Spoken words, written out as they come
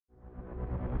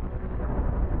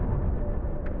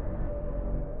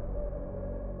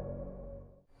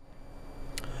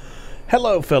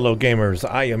Hello fellow gamers,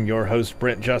 I am your host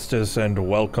Brent Justice and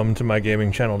welcome to my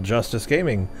gaming channel Justice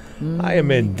Gaming. I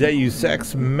am in Deus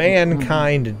Ex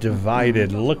Mankind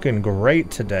Divided, looking great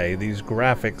today. These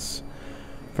graphics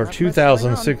for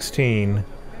 2016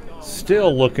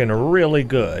 still looking really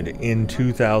good in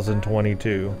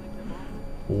 2022.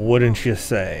 Wouldn't you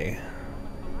say?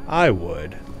 I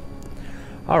would.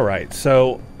 Alright,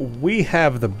 so we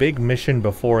have the big mission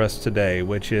before us today,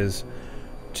 which is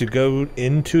to go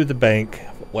into the bank.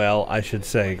 Well, I should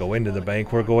say go into the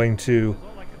bank. We're going to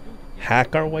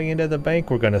hack our way into the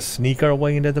bank. We're going to sneak our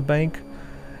way into the bank.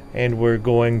 And we're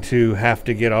going to have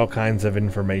to get all kinds of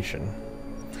information.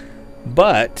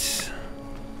 But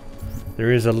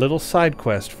there is a little side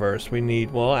quest first. We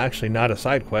need, well, actually not a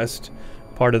side quest,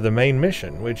 part of the main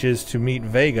mission, which is to meet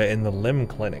Vega in the limb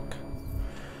clinic.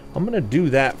 I'm going to do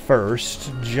that first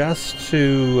just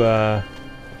to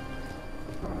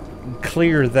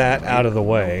clear that out of the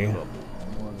way.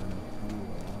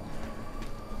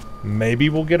 Maybe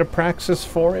we'll get a praxis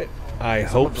for it. I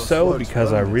hope so,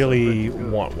 because I really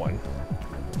want one.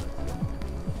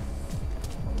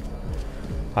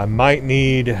 I might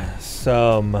need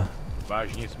some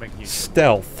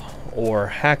stealth or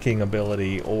hacking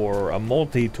ability or a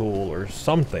multi-tool or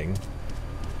something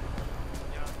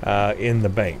in the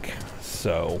bank.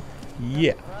 So,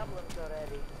 yeah.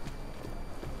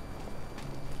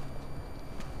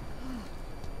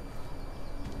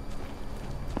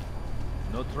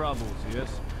 No troubles, yes?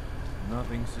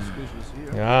 Nothing suspicious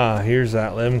here. Ah, here's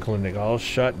that limb clinic all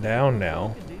shut down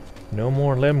now. No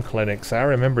more limb clinics. I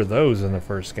remember those in the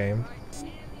first game.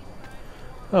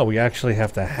 Oh, we actually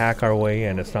have to hack our way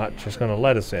in. It's not just going to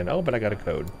let us in. Oh, but I got a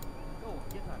code.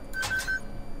 You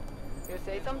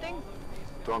say something?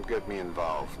 Don't get me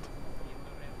involved.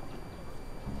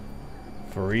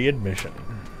 Free admission.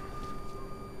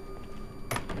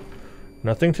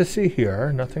 Nothing to see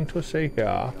here. Nothing to see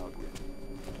here.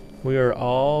 We are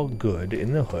all good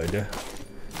in the hood.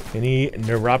 Any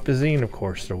neuropazine, of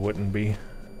course, there wouldn't be.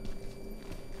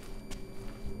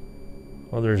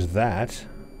 Well, there's that.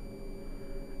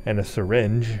 And a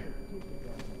syringe.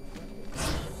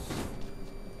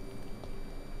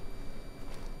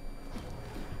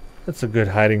 That's a good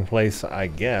hiding place, I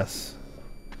guess.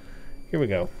 Here we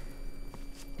go.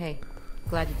 Hey,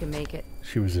 glad you can make it.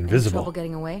 She was Any invisible. trouble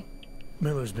getting away?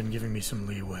 Miller's been giving me some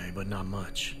leeway, but not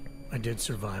much. I did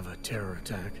survive a terror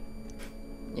attack.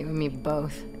 You and me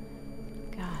both.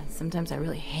 God, sometimes I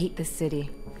really hate this city.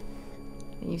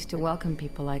 It used to welcome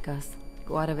people like us,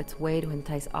 go out of its way to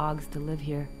entice Augs to live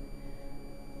here.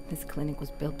 This clinic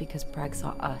was built because Prague saw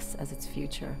us as its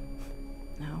future.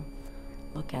 Now,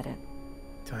 look at it.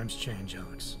 Times change,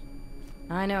 Alex.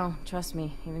 I know, trust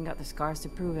me, even got the scars to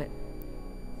prove it.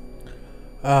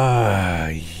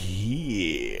 Yeah.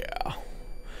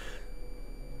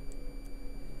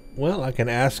 Well, I can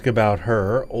ask about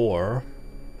her, or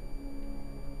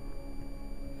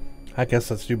I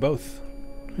guess let's do both.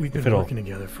 We've been working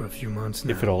together for a few months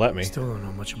now. If it'll let me. Still don't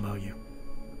know much about you.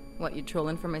 What, you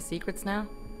trolling for my secrets now?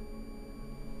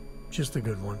 Just the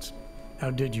good ones.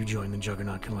 How did you join the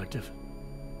Juggernaut Collective?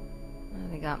 Well,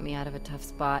 they got me out of a tough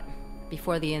spot.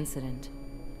 Before the incident,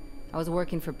 I was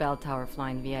working for Bell Tower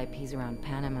flying VIPs around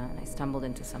Panama, and I stumbled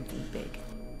into something big.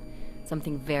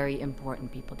 Something very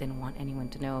important people didn't want anyone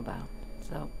to know about.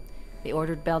 So, they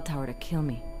ordered Bell Tower to kill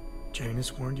me.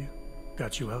 Janus warned you?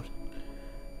 Got you out?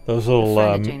 Those little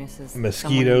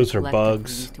mosquitoes or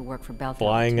bugs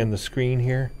flying in the screen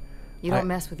here. You don't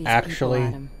mess with these actually people,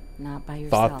 Adam. Not by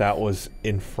yourself. Thought that was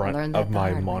in front of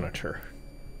my monitor.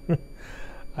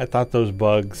 I thought those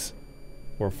bugs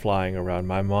were flying around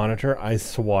my monitor. I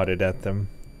swatted at them.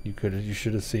 You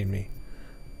should have seen me.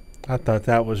 I thought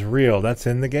that was real. That's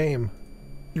in the game.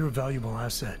 You're a valuable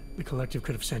asset. The Collective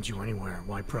could have sent you anywhere.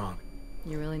 Why Prague?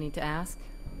 You really need to ask?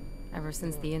 Ever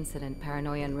since the incident,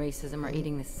 paranoia and racism are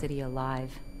eating this city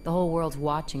alive. The whole world's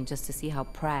watching just to see how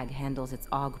Prague handles its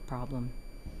AUG problem.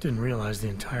 Didn't realize the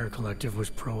entire Collective was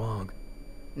pro-AUG.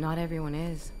 Not everyone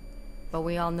is. But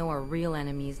we all know our real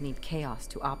enemies need chaos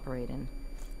to operate in.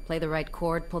 Play the right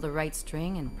chord, pull the right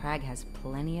string, and Prague has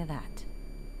plenty of that.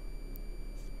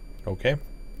 Okay.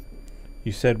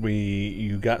 You said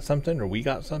you got something, or we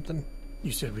got something?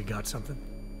 You said we got something?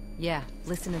 Yeah,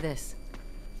 listen to this.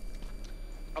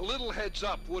 A little heads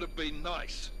up would have been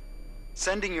nice.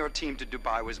 Sending your team to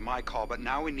Dubai was my call, but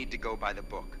now we need to go by the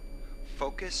book.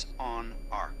 Focus on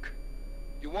ARC.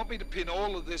 You want me to pin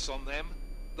all of this on them?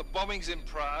 The bombings in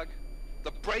Prague,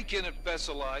 the break-in at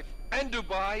Vessel Life, and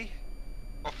Dubai?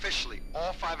 Officially,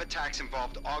 all 5 attacks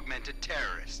involved augmented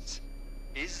terrorists.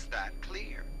 Is that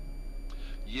clear?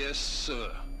 Yes,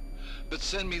 sir. But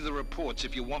send me the reports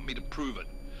if you want me to prove it.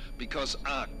 Because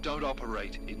ARC don't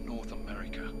operate in North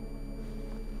America.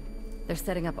 They're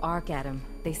setting up ARC, Adam.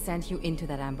 They sent you into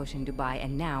that ambush in Dubai,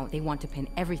 and now they want to pin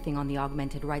everything on the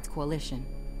Augmented Rights Coalition.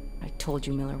 I told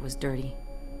you Miller was dirty.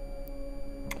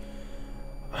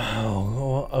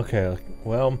 Oh, okay.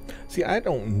 Well, see, I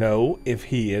don't know if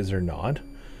he is or not.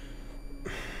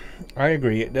 I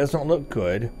agree, it doesn't look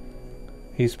good.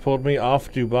 He's pulled me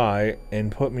off Dubai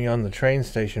and put me on the train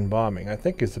station bombing. I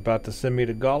think he's about to send me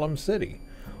to Gollum City.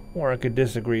 Or I could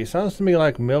disagree. Sounds to me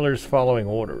like Miller's following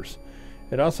orders.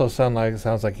 It also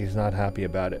sounds like he's not happy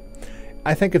about it.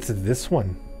 I think it's this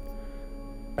one.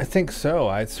 I think so.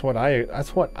 That's what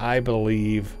I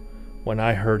believe when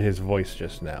I heard his voice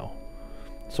just now.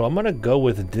 So I'm gonna go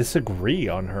with disagree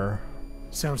on her.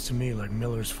 Sounds to me like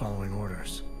Miller's following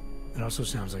orders. It also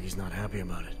sounds like he's not happy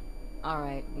about it.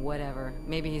 Alright, whatever.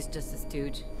 Maybe he's just a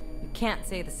stooge. You can't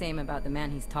say the same about the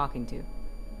man he's talking to.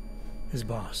 His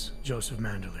boss, Joseph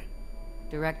Manderley.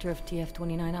 Director of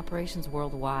TF-29 operations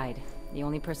worldwide. The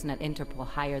only person at Interpol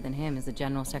higher than him is the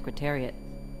General Secretariat.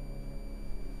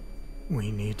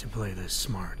 We need to play this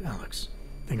smart, Alex.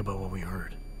 Think about what we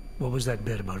heard. What was that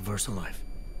bit about VersaLife?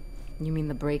 You mean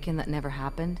the break-in that never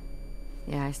happened?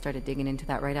 Yeah, I started digging into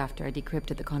that right after I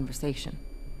decrypted the conversation.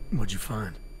 What'd you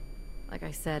find? Like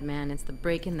I said, man, it's the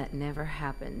break-in that never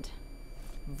happened.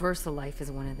 VersaLife is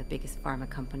one of the biggest pharma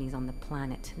companies on the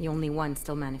planet. The only one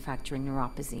still manufacturing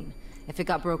neuropozyne. If it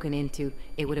got broken into,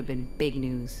 it would have been big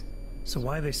news. So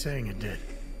why are they saying it did?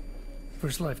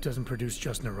 VersaLife doesn't produce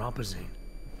just neuropozyne.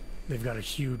 They've got a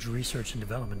huge research and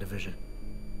development division.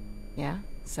 Yeah?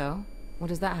 So? What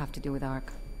does that have to do with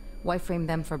ARC? Why frame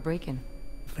them for break-in?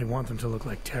 If they want them to look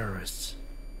like terrorists,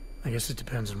 I guess it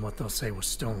depends on what they'll say was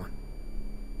stolen.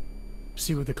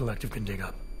 See what the collective can dig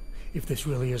up. If this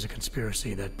really is a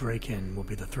conspiracy, that break-in will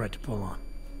be the thread to pull on.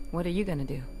 What are you gonna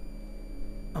do?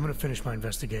 I'm gonna finish my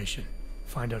investigation,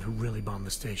 find out who really bombed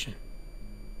the station.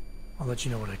 I'll let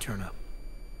you know when I turn up.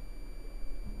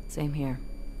 Same here.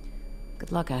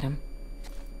 Good luck, Adam.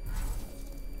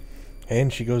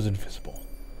 And she goes invisible.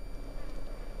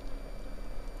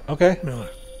 Okay. Miller,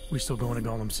 we still going to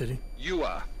Gollum City? You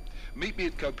are. Meet me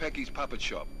at Kopecki's puppet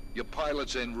shop. Your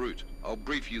pilot's en route. I'll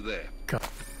brief you there. Copy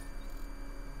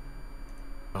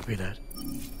that.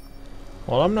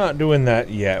 Well, I'm not doing that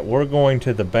yet. We're going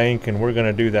to the bank and we're going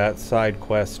to do that side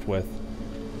quest with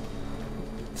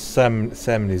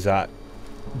Samnizat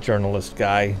journalist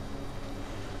guy.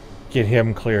 Get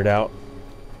him cleared out.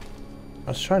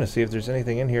 I was trying to see if there's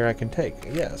anything in here I can take.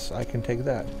 Yes, I can take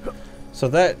that. So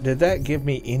did that give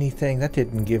me anything? That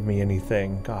didn't give me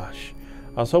anything. Gosh.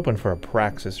 I was hoping for a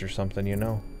praxis or something, you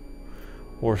know?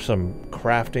 Or some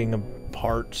crafting of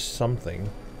parts, something.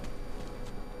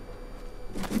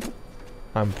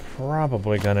 I'm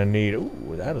probably gonna need...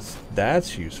 Ooh,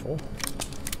 that's useful.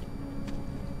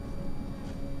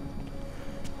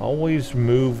 Always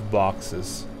move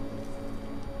boxes.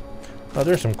 Oh,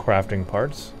 there's some crafting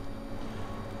parts.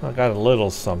 I got a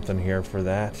little something here for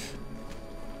that.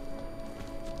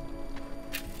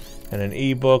 And an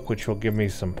ebook, which will give me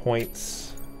some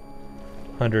points.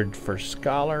 100 for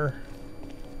scholar.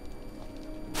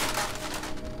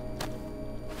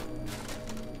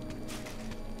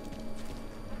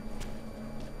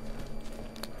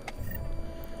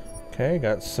 Okay,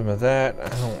 got some of that. I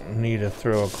don't need to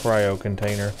throw a cryo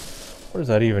container. What does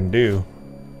that even do?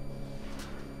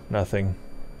 Nothing.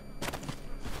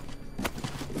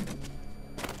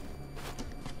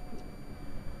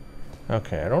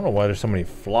 Okay, I don't know why there's so many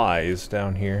flies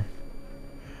down here.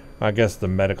 I guess the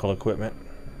medical equipment.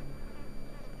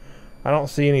 I don't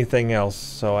see anything else,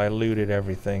 so I looted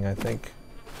everything, I think.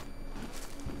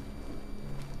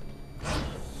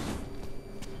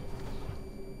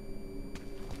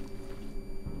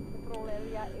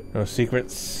 No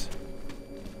secrets.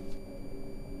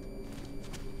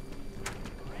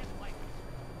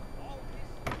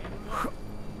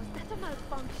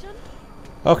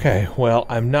 Okay, well,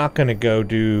 I'm not going to go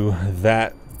do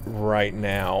that right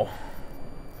now.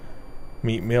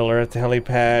 Meet Miller at the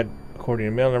helipad. According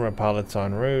to Miller, my pilot's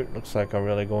en route. Looks like I'm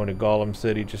really going to Gollum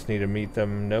City. Just need to meet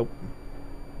them. Nope.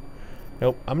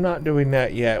 Nope, I'm not doing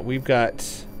that yet. We've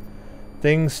got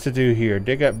things to do here.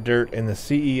 Dig up dirt in the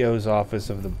CEO's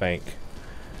office of the bank.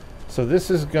 So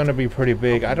this is going to be pretty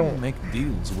big. I don't make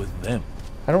deals with them.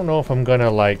 I don't know if I'm gonna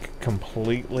like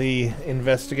completely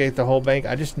investigate the whole bank.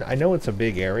 I know it's a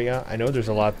big area. I know there's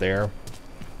a lot there.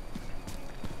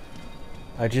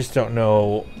 I just don't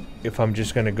know if I'm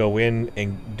just gonna go in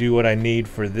and do what I need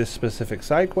for this specific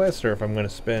side quest, or if I'm gonna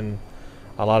spend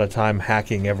a lot of time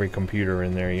hacking every computer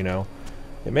in there, you know.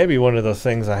 It may be one of those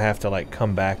things I have to like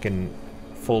come back and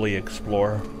fully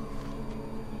explore.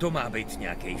 To má být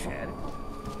nějaký šér.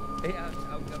 Já s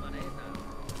autama nejednám.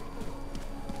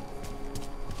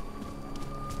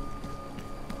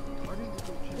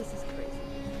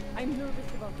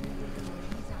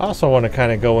 I also want to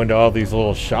kind of go into all these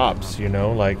little shops, you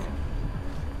know, like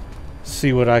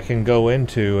see what I can go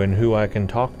into and who I can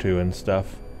talk to and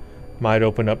stuff. Might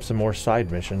open up some more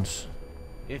side missions.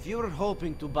 If you're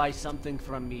hoping to buy something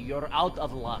from me, you're out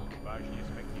of luck.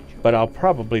 But I'll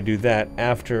probably do that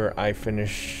after I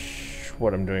finish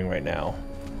what I'm doing right now.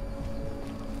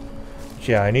 But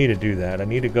yeah, I need to do that. I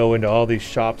need to go into all these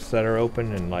shops that are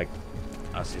open and like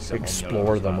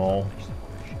explore them all.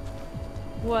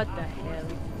 What the hell?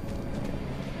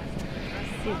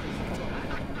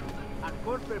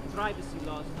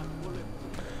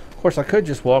 Of course, I could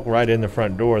just walk right in the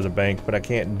front door of the bank, but I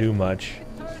can't do much.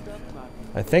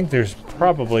 I think there's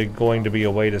probably going to be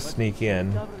a way to sneak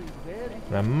in.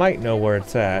 And I might know where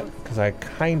it's at, because I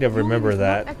kind of remember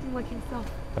that.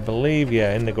 I believe,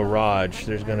 yeah, in the garage,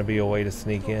 there's going to be a way to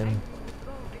sneak in.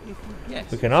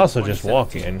 We can also just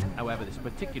walk in. However, this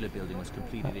particular building was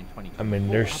completed in 2020. I mean,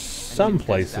 there's some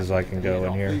places I can go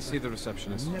in here. Please see the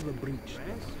receptionist. Never breached.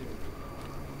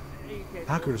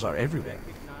 Hackers are everywhere.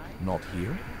 Not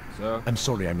here. Sir? I'm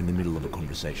sorry, I'm in the middle of a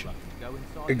conversation.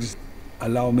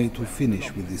 Allow me to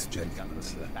finish with this gentleman,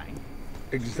 sir.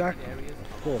 Exactly.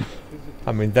 Of course.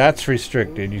 I mean, that's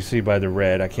restricted. You see by the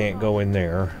red, I can't go in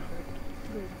there.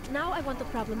 Now I want the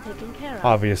problem taken care of.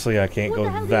 Obviously, I can't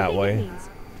go that way.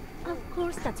 Of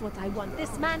course, that's what I want.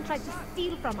 This man tried to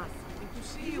steal from us. To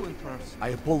see you in person. I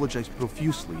apologize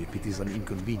profusely if it is an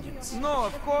inconvenience. No,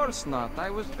 of course not. I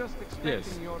was just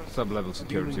expecting your... Sub-level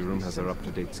security room has their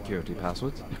up-to-date security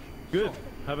passwords. Good.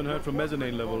 Haven't heard from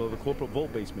mezzanine level or the corporate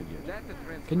vault basement yet.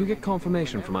 Can you get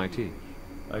confirmation from IT?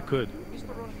 I could,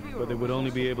 but they would only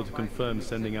be able to confirm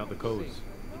sending out the codes.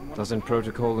 Doesn't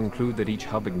protocol include that each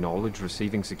hub acknowledge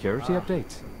receiving security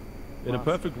updates? In a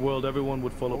perfect world, everyone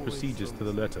would follow procedures to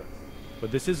the letter.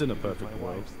 But this isn't a perfect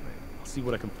world. I'll see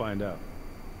what I can find out.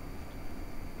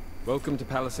 Welcome to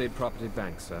Palisade Property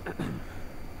Bank, sir.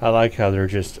 I like how they're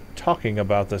just talking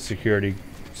about the security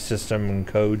system and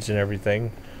codes and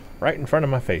everything right in front of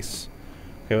my face.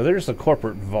 Okay, well, there's the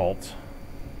corporate vault.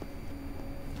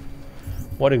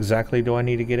 What exactly do I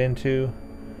need to get into?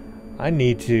 I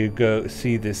need to go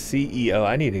see the CEO.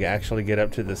 I need to actually get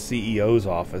up to the CEO's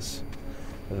office.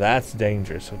 That's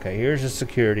dangerous. Okay, here's the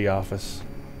security office.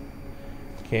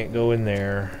 Can't go in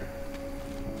there.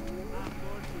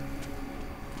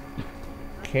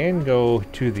 Can go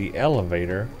to the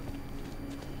elevator.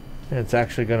 And it's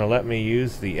actually going to let me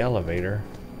use the elevator.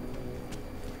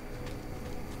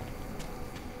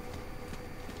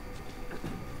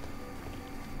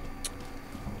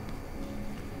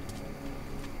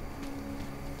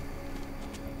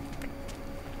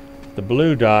 The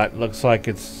blue dot looks like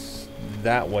it's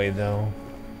that way though.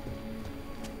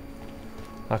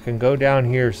 I can go down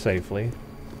here safely.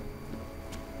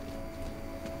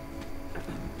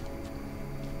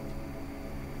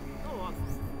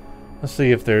 Let's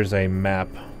see if there's a map.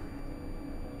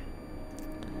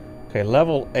 Okay,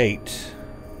 level 8.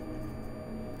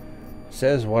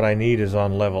 Says what I need is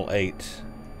on level 8,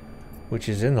 which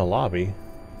is in the lobby.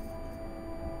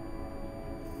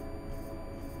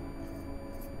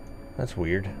 That's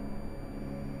weird.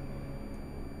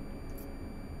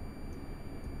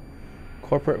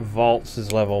 Corporate vaults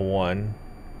is level 1.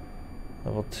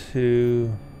 Level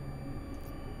 2.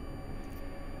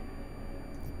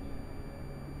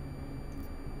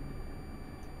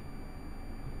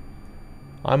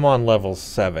 I'm on level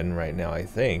 7 right now, I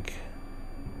think.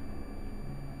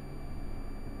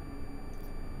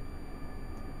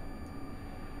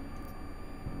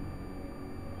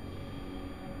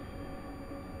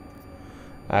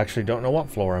 I actually don't know what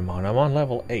floor I'm on. I'm on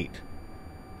level 8.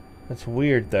 That's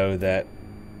weird, though, that...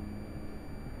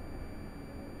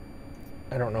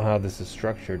 I don't know how this is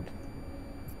structured.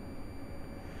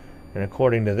 And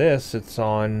according to this, it's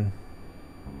on...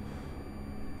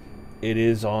 It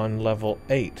is on level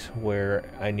 8, where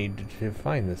I need to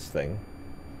find this thing.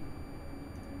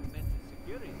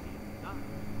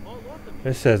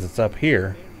 It says it's up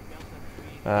here.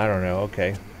 I don't know,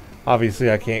 okay.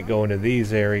 Obviously I can't go into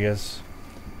these areas.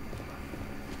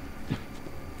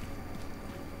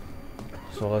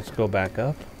 So let's go back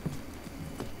up.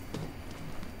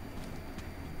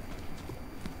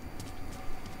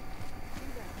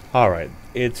 Alright,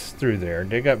 it's through there.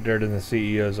 Dig up dirt in the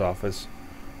CEO's office.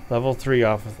 Level 3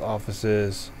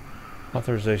 offices.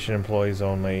 Authorization employees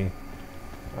only.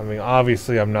 I mean,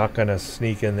 obviously I'm not going to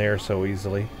sneak in there so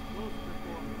easily.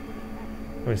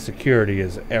 mean, security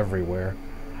is everywhere.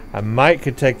 I might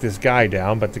could take this guy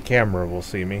down, but the camera will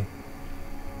see me.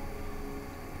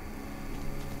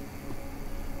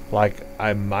 Like,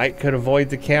 I might could avoid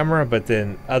the camera, but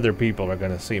then other people are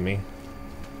going to see me.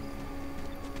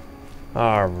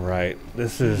 Alright,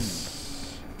 this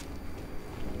is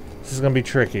going to be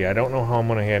tricky. I don't know how I'm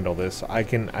going to handle this. I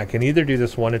can either do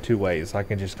this one of two ways. I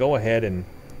can just go ahead and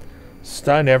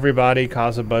stun everybody,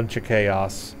 cause a bunch of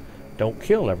chaos. Don't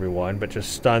kill everyone, but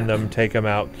just stun them, take them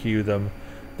out, queue them.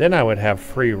 Then I would have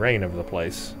free reign of the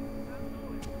place.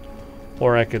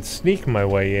 Or I could sneak my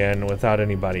way in without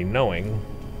anybody knowing.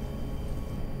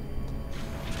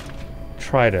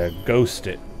 Try to ghost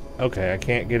it. Okay, I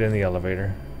can't get in the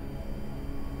elevator.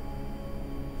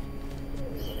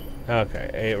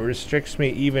 Okay, it restricts me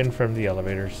even from the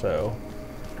elevator, so...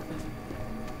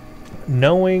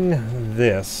 Knowing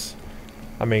this...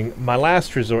 I mean, my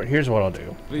last resort... Here's what I'll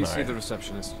do. Please see the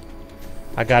receptionist.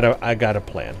 I got a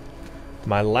plan.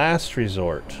 My last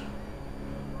resort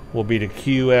will be to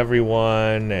queue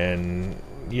everyone and,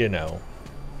 you know,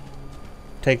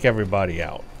 take everybody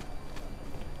out.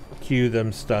 Queue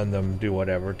them, stun them, do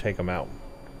whatever, take them out.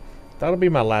 That'll be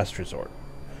my last resort.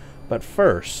 But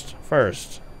first,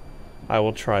 I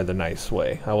will try the nice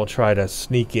way. I will try to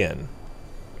sneak in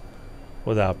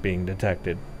without being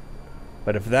detected.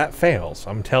 But if that fails,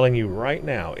 I'm telling you right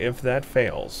now, if that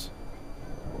fails,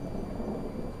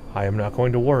 I am not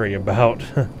going to worry about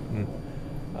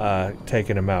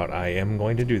taking him out. I am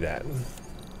going to do that.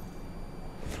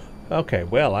 Okay,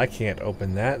 well, I can't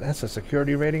open that. That's a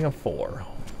security rating of 4.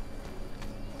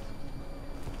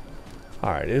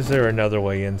 Alright, is there another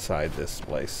way inside this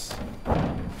place?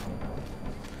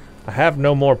 I have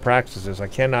no more practices. I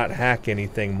cannot hack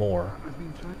anything more.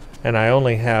 And I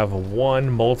only have one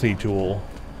multi-tool.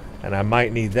 And I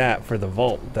might need that for the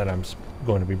vault that I'm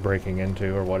going to be breaking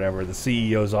into or whatever. The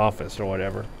CEO's office or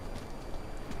whatever.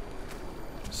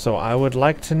 So I would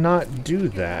like to not do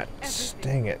that.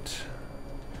 Dang it.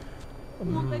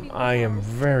 I am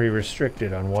very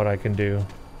restricted on what I can do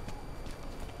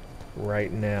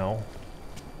right now.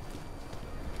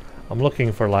 I'm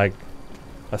looking for like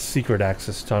a secret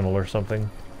access tunnel or something.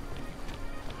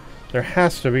 There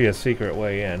has to be a secret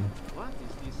way in.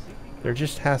 There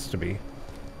just has to be.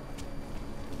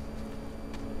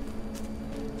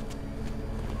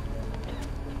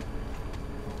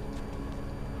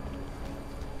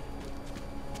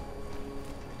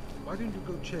 Why don't you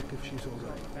go check if she's all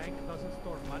right? Bank doesn't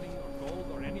store money or gold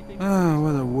or anything. Ah,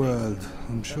 what a world.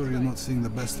 I'm sure you're not seeing the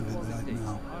best of it right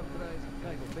now.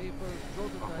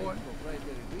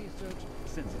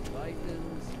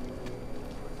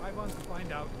 I want to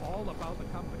find out all about the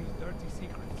company's dirty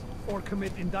secrets or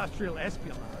commit industrial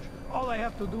espionage. All I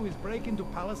have to do is break into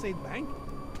Palisade Bank?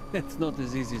 That's not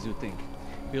as easy as you think,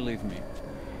 believe me.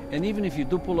 And even if you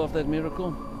do pull off that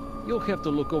miracle, you'll have to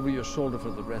look over your shoulder for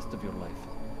the rest of your life.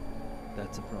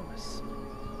 That's a promise.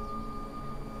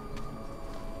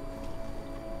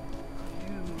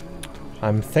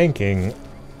 I'm thinking...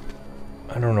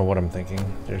 I don't know what I'm thinking.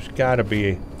 There's got to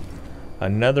be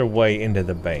another way into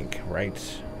the bank,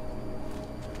 right?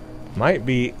 Might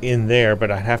be in there,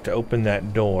 but I have to open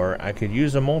that door. I could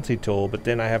use a multi-tool, but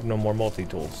then I have no more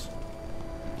multi-tools.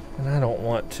 And I don't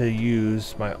want to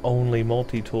use my only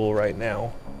multi-tool right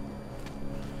now.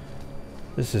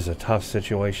 This is a tough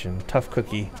situation. Tough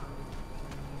cookie.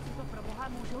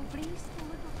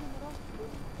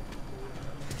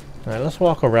 Alright, let's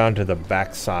walk around to the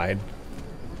back side.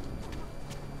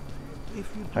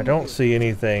 I don't see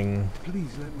anything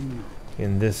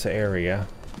in this area.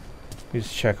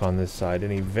 Let's check on this side.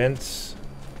 Any vents?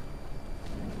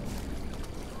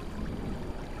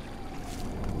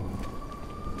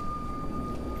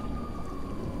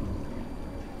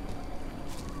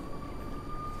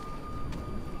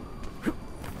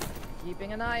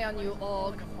 Keeping an eye on you,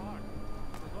 Og.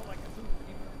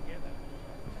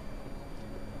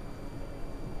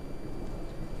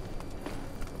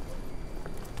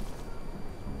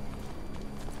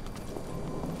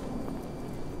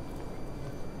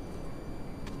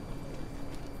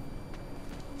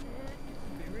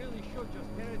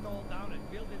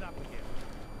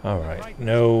 Alright,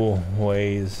 no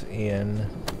ways in.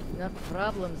 Enough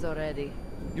problems already.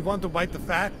 You want to bite the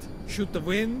fat? Shoot the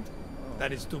wind?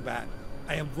 That is too bad.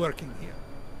 I am working here.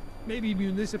 Maybe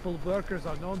municipal workers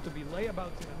are known to be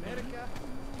layabouts in America.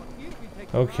 But here we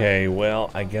take Okay, well,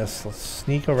 I guess let's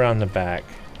sneak around the back.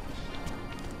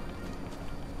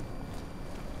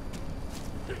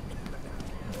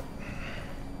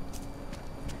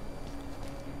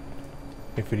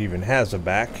 If it even has a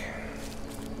back.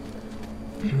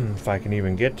 If I can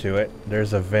even get to it.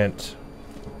 There's a vent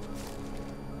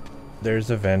there's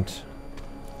a vent.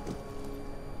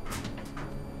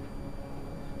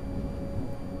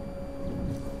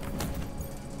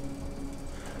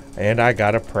 And I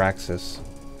got a praxis.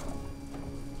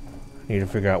 Need to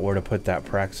figure out where to put that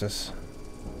praxis.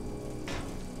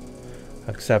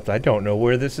 Except I don't know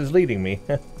where this is leading me.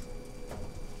 Is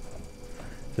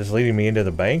this leading me into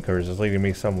the bank, or is this leading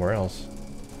me somewhere else?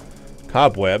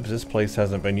 Cobwebs. This place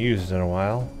hasn't been used in a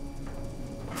while.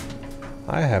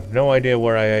 I have no idea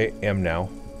where I am now.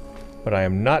 But I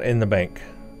am not in the bank.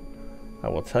 I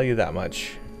will tell you that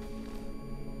much.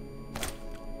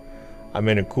 I'm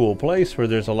in a cool place where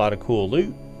there's a lot of cool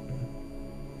loot.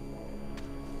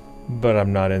 But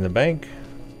I'm not in the bank.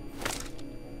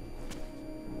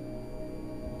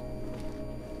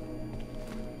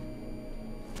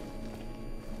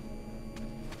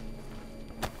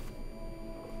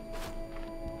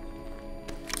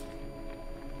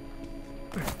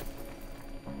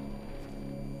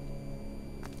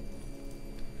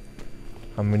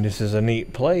 I mean, this is a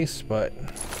neat place, but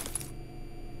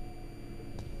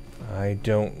I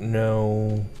don't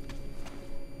know.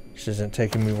 This isn't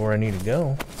taking me where I need to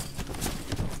go.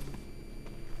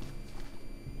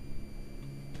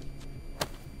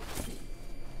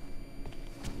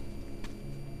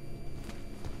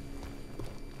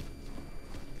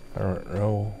 I don't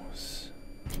know.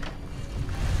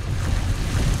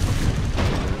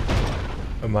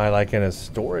 Am I like in a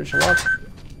storage lock?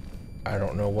 I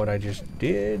don't know what I just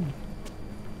did.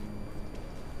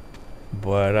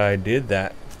 But I did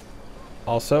that.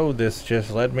 Also, this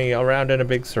just led me around in a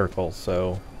big circle,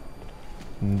 so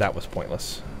that was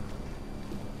pointless.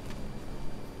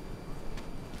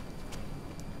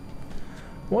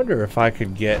 Wonder if I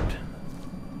could get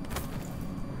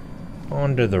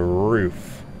onto the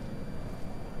roof.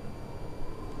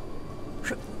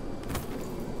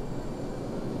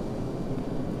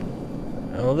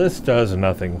 Well, this does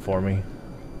nothing for me. I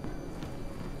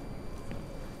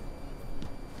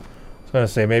was going to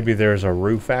say maybe there's a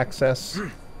roof access.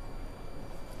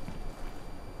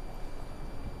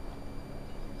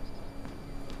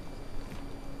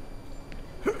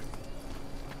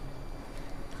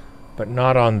 But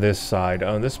not on this side.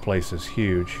 Oh, this place is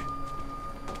huge.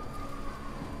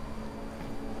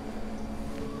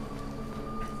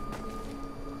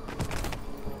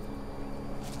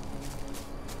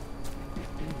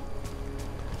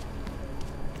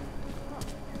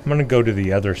 I'm gonna go to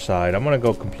the other side. I'm gonna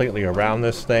go completely around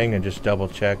this thing and just double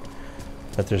check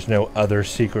that there's no other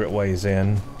secret ways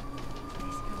in.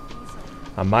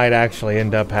 I might actually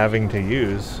end up having to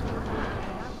use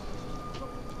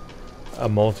a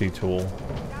multi-tool.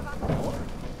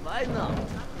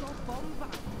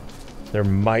 There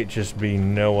might just be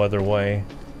no other way.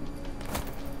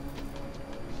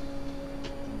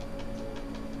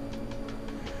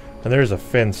 And there's a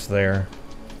fence there.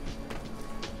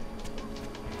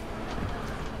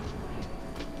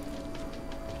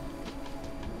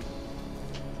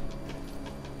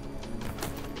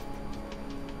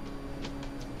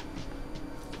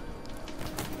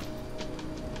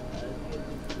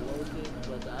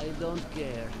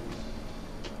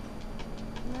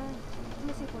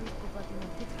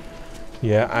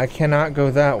 Yeah, I cannot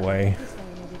go that way.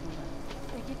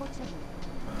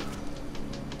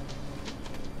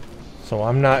 So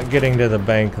I'm not getting to the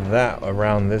bank that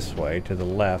around this way to the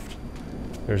left.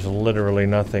 There's literally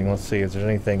nothing. Let's see, is there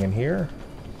anything in here?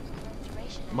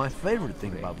 My favorite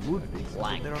thing about wood bees is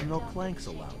that there are no clanks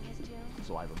allowed.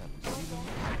 So I don't have to see them,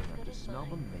 I don't have to smell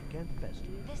them, they can't pester.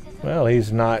 Well,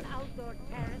 he's not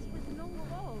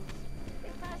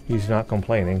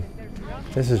complaining.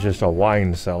 This is just a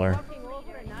wine cellar.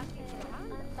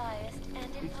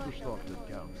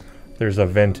 There's a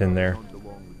vent in there.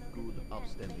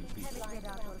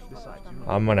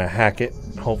 I'm gonna hack it.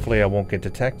 Hopefully I won't get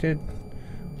detected.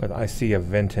 But I see a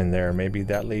vent in there. Maybe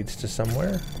that leads to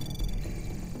somewhere.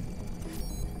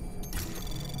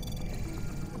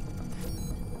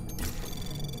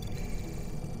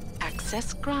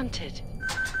 Access granted.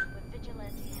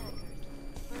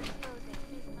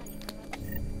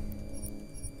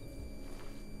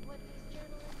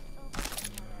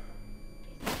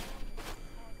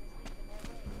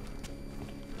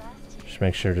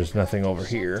 Make sure there's nothing over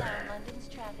here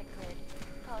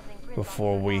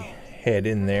before we head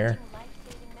in there.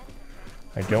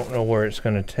 I don't know where it's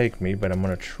going to take me, but I'm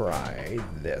going to try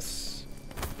this.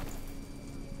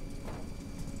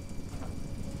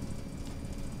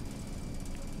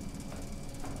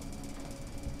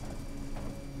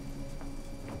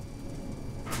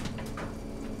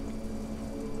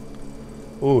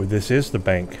 Ooh, this is the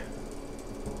bank.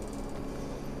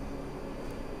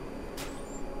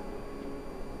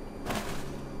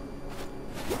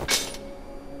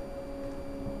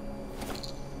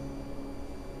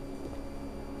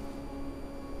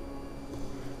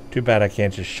 Too bad I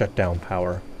can't just shut down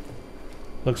power.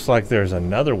 Looks like there's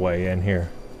another way in here.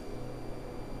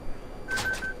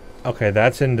 Okay,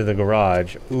 that's into the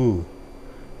garage. Ooh.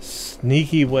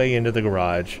 Sneaky way into the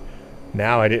garage.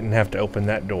 Now I didn't have to open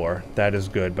that door. That is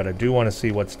good, but I do want to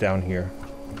see what's down here.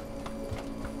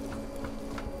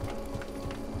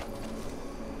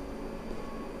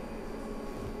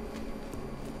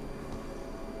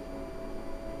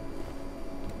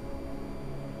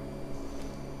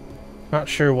 Not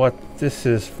sure what this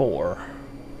is for.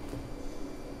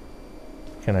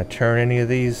 Can I turn any of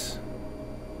these?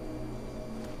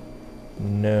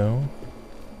 No.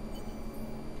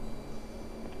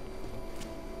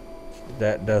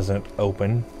 That doesn't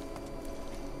open.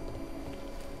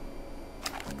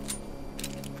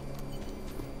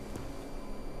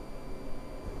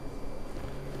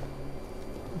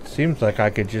 It seems like I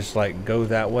could just like go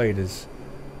that way.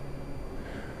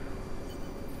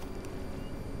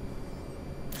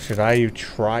 Should I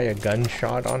try a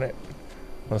gunshot on it?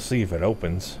 Let's see if it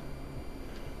opens.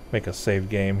 Make a save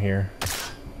game here.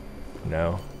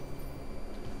 No.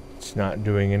 It's not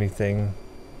doing anything.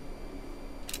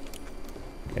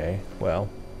 Okay, well.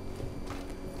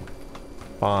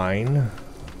 Fine.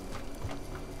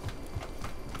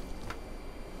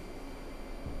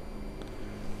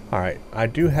 Alright, I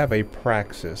do have a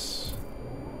praxis.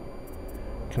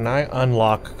 Can I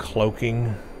unlock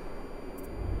cloaking?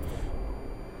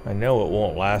 I know it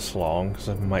won't last long because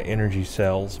of my energy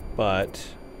cells, but...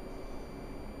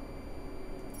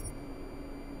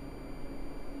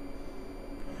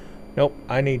 Nope,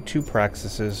 I need 2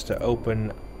 praxises to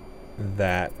open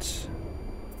that.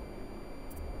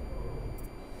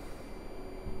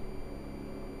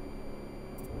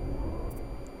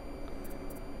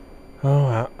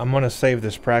 Oh, I'm going to save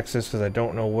this praxis because I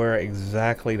don't know where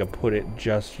exactly to put it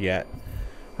just yet.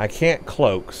 I can't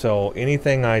cloak, so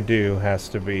anything I do has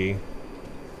to be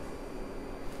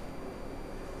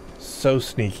so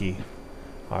sneaky.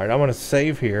 Alright, I'm going to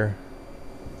save here.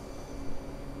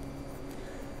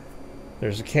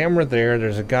 There's a camera there.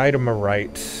 There's a guy to my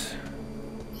right.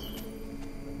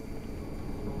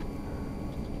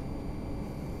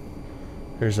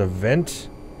 There's a vent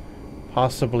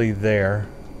possibly there.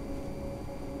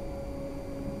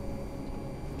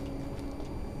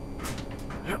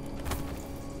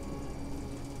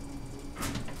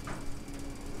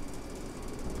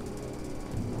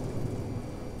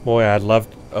 Boy, I'd love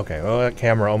to, okay, well, that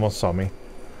camera almost saw me.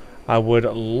 I would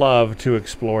love to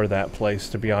explore that place,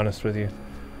 to be honest with you.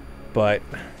 But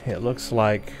it looks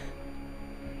like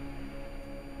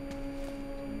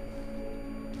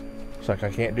I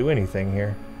can't do anything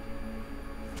here.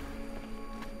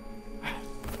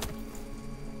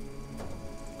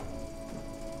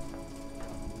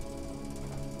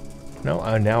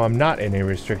 No, now I'm not in a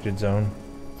restricted zone.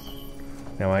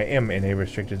 Now I am in a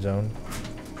restricted zone.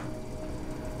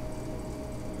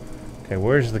 Okay,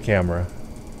 where's the camera?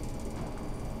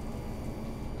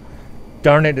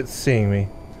 Darn it, it's seeing me.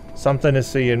 Something is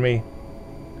seeing me.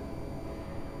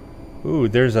 Ooh,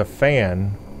 there's a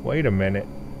fan. Wait a minute.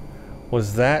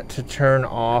 Was that to turn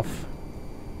off?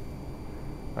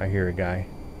 I hear a guy.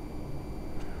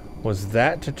 Was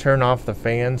that to turn off the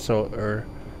fan? Or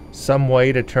some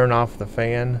way to turn off the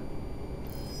fan?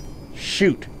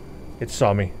 Shoot! It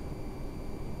saw me.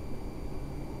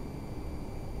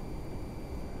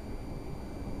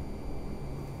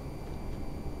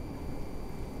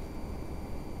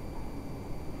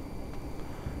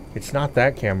 It's not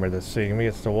that camera that's seeing me,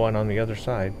 it's the one on the other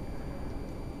side.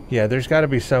 Yeah, there's got to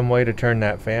be some way to turn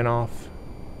that fan off.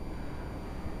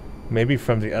 Maybe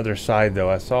from the other side, though.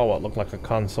 I saw what looked like a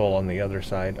console on the other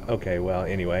side. Okay, well,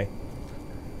 anyway.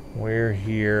 We're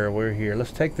here, we're here.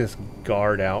 Let's take this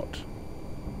guard out.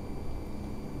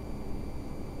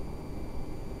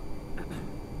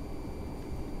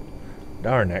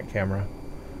 Darn that camera.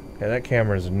 Okay, that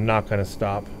camera is not going to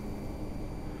stop.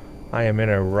 I am in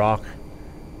a rock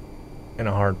in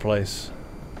a hard place.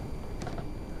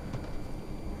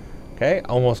 Okay,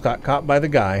 almost got caught by the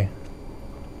guy.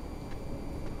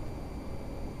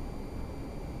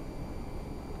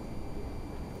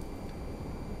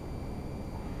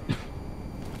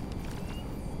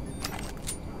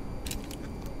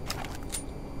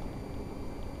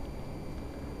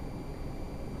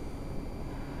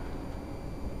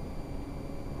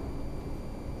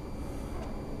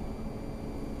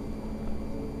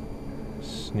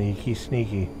 Sneaky,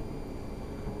 sneaky.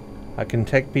 I can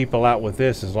take people out with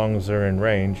this as long as they're in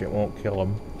range. It won't kill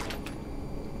them.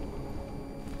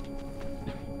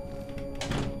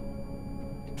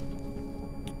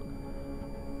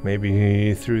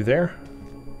 Maybe through there?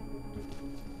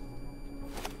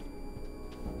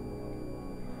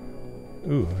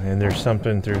 Ooh, and there's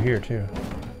something through here too.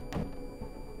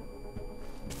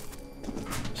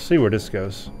 See where this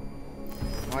goes.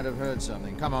 Might have heard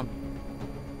something. Come on.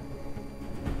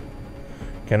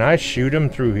 Can I shoot him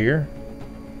through here?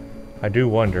 I do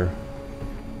wonder.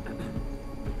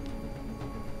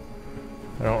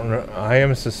 I don't know. I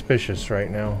am suspicious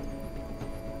right now.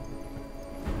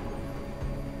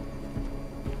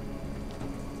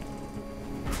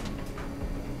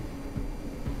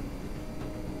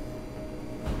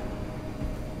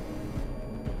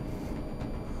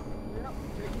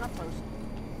 Taking up post.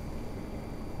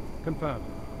 Confirmed.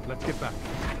 Let's get back.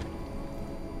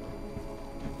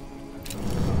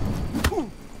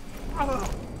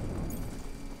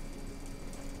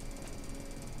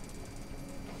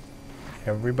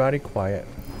 Everybody quiet.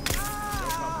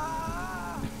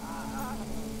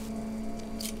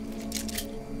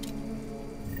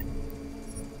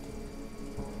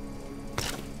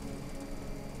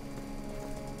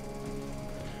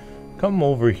 Come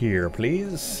over here,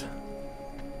 please.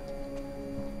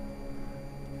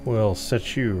 We'll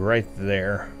set you right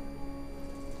there.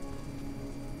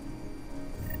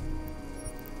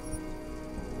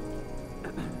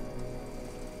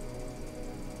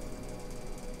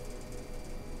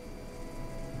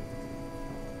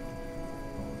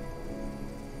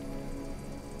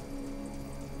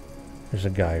 There's a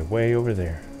guy way over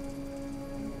there.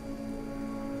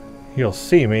 He'll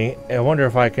see me. I wonder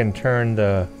if I can turn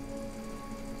the...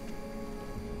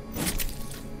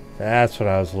 That's what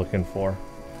I was looking for.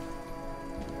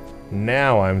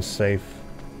 Now I'm safe.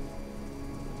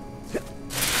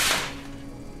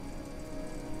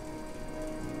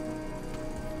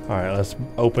 Alright, let's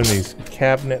open these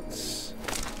cabinets.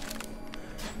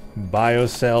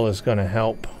 Biocell is going to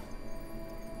help.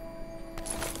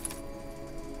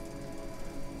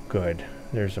 Good.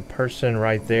 There's a person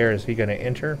right there. Is he going to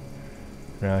enter?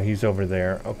 No, he's over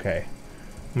there. Okay.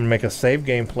 I'm going to make a save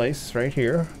game place right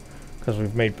here, because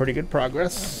we've made pretty good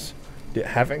progress.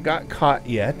 Haven't got caught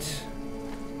yet.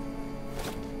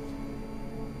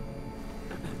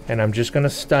 And I'm just going to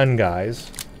stun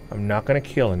guys. I'm not going to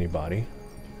kill anybody.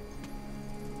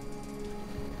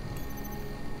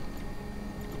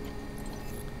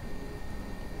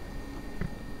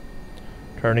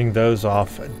 Turning those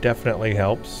off definitely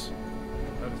helps.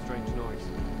 Heard a strange noise.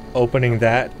 Opening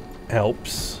that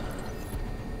helps.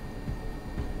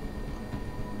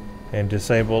 And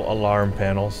disable alarm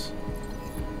panels.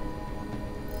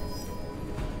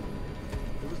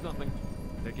 There was nothing.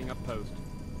 Taking up post.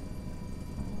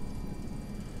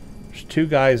 There's two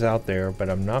guys out there, but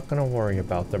I'm not going to worry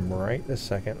about them right this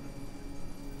second.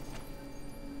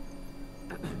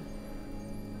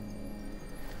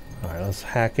 Alright, let's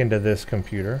hack into this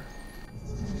computer.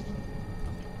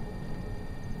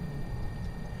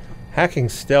 Hacking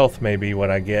stealth may be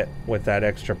what I get with that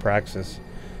extra praxis,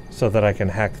 so that I can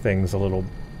hack things a little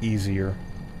easier.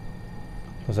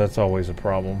 Because that's always a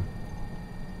problem.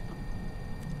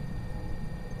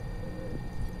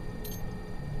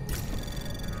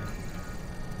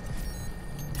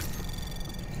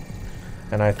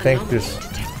 And I think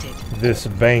this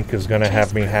bank is going to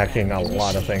have me hacking a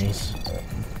lot of things.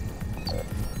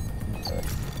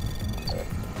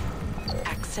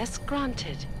 Access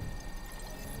granted.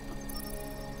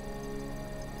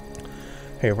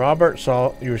 Hey Robert,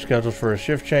 saw you were scheduled for a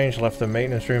shift change, left the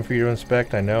maintenance room for you to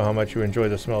inspect. I know how much you enjoy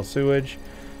the smell of sewage.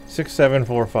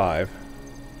 6745.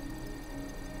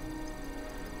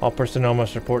 All personnel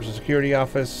must report to the security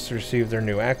office, receive their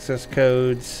new access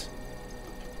codes.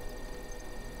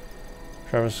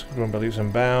 Travis going by leaps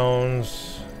and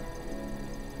bounds.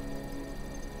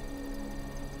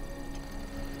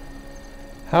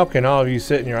 How can all of you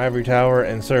sit in your ivory tower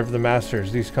and serve the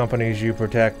masters? These companies you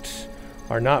protect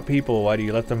are not people. Why do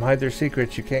you let them hide their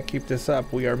secrets? You can't keep this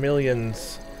up. We are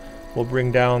millions. We'll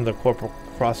bring down the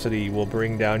corporosity. We'll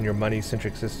bring down your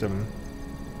money-centric system.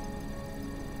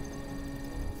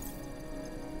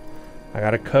 I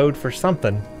got a code for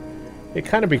something. It'd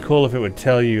kind of be cool if it would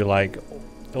tell you, like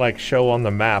show on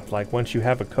the map, like once you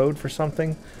have a code for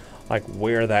something, like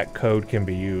where that code can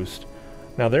be used.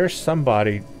 Now there's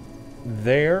somebody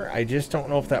there. I just don't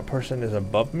know if that person is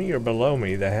above me or below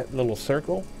me. That little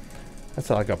circle, that's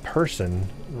like a person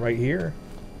right here.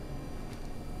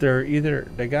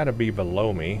 They gotta be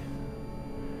below me.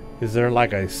 Is there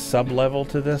like a sub-level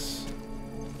to this?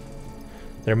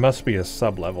 There must be a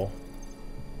sub-level.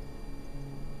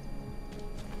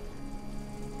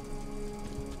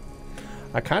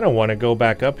 I kind of want to go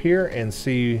back up here and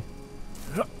see.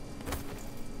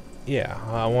 Yeah,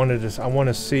 I want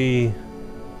to see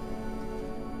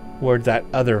where that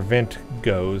other vent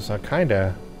goes. I kind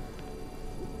of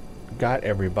got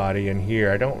everybody in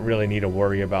here. I don't really need to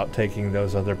worry about taking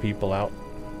those other people out.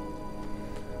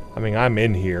 I mean, I'm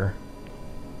in here.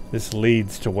 This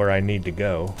leads to where I need to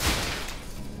go.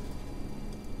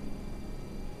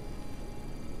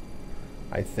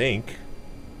 I think.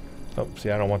 Oh,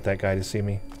 see, I don't want that guy to see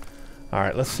me.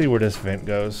 Alright, let's see where this vent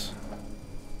goes.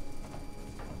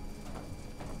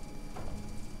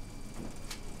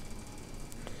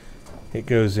 It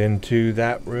goes into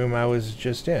that room I was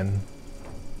just in.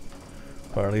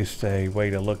 Or at least a way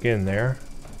to look in there.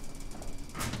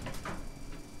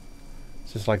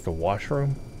 Is this like the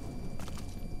washroom?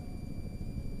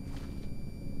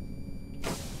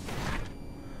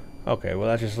 Okay, well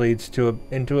that just leads to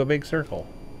into a big circle.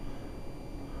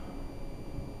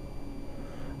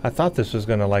 I thought this was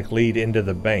gonna like lead into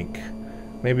the bank.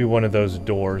 Maybe one of those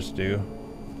doors do.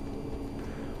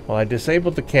 Well, I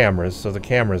disabled the cameras, so the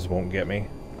cameras won't get me.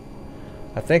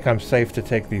 I think I'm safe to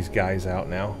take these guys out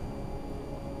now.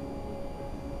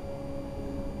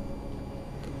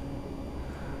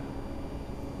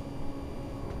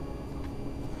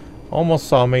 Almost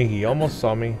saw me. He almost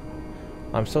saw me.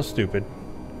 I'm so stupid.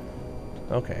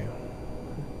 Okay.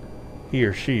 He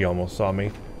or she almost saw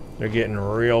me. They're getting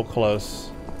real close.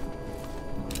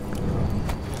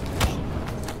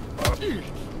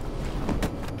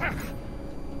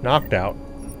 Knocked out.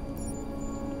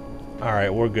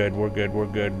 Alright, we're good, we're good, we're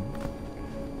good.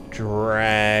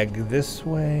 Drag this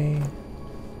way.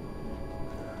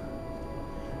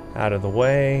 Out of the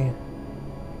way.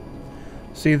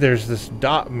 See, there's this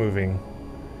dot moving.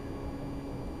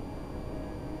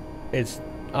 It's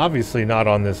obviously not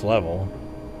on this level.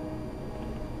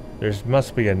 There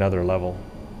must be another level.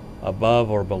 Above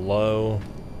or below.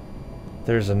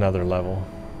 There's another level.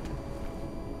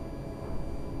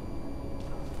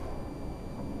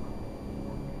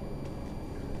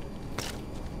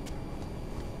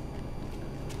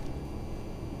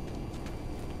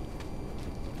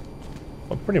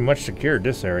 Well, pretty much secured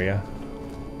this area.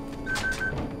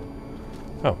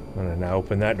 Oh, I'm gonna now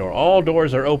open that door. All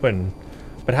doors are open.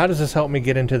 But how does this help me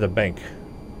get into the bank?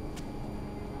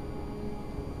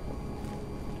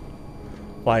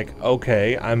 Like,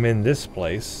 okay, I'm in this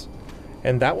place.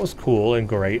 And that was cool and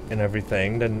great and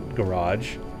everything, the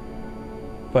garage.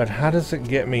 But how does it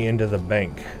get me into the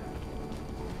bank?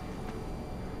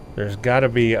 There's gotta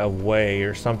be a way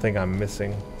or something I'm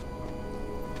missing.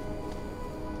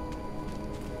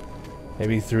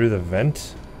 Maybe through the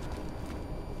vent?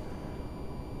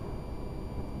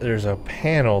 There's a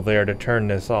panel there to turn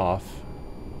this off.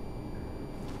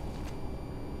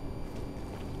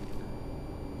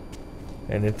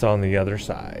 And it's on the other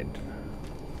side.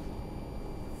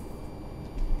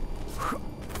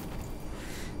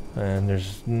 And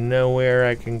there's nowhere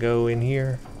I can go in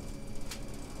here.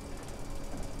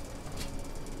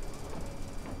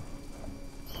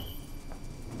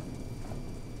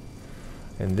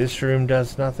 And this room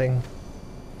does nothing.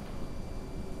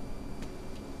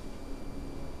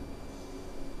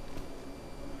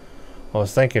 I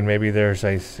was thinking maybe there's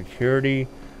a security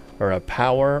or a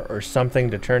power or something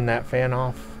to turn that fan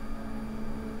off.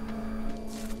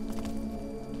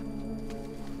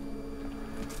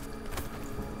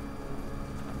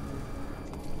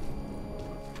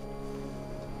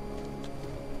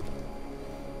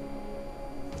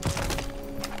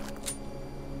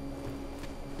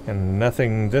 And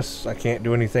nothing, I can't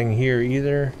do anything here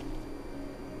either.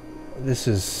 This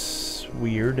is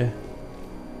weird.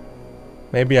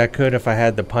 Maybe I could if I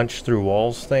had the punch through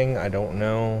walls thing. I don't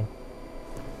know.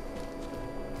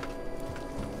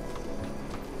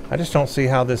 I just don't see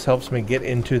how this helps me get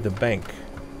into the bank.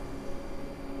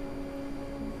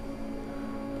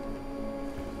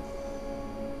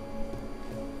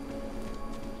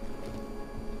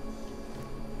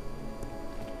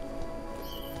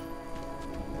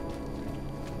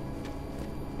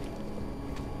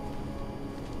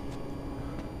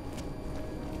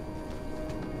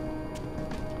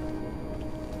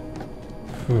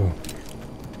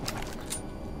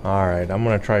 Alright, I'm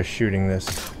gonna try shooting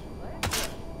this.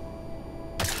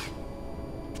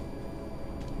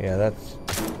 Yeah,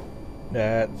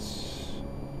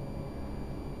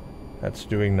 that's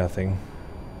doing nothing.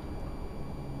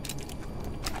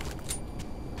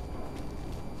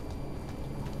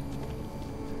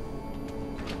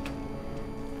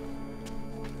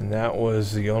 And that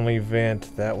was the only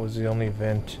vent. That was the only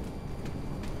vent.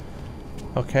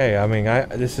 Okay, I mean,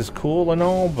 this is cool and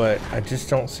all, but I just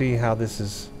don't see how this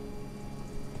is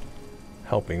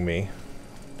helping me.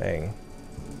 Dang.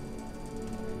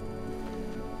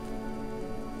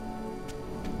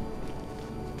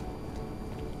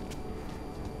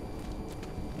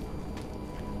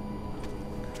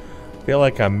 feel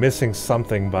like I'm missing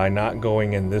something by not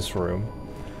going in this room,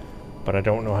 but I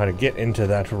don't know how to get into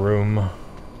that room.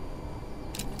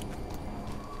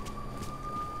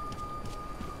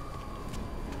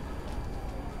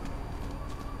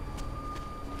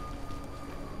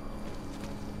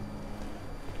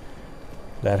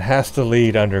 That has to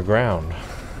lead underground.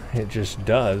 It just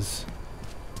does.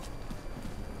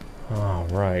 All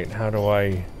right, how do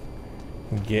I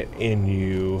get in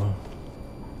you?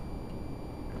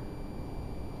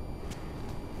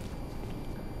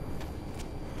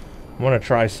 I want to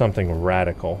try something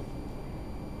radical.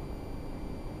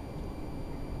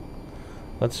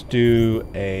 Let's do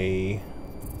a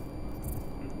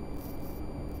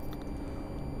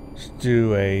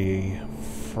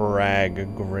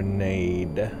frag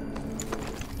grenade.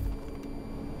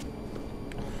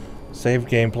 Save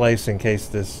game place in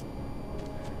case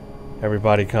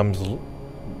everybody comes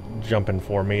jumping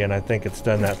for me, and I think it's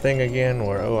done that thing again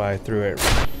where, oh, I threw it.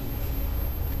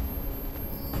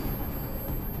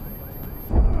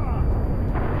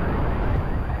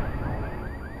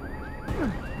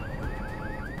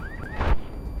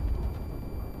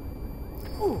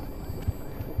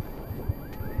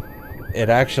 It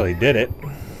actually did it.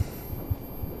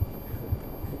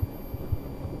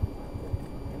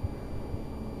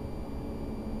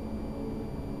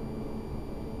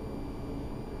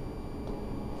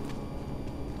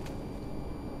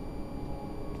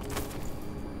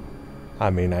 I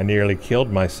mean, I nearly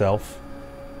killed myself,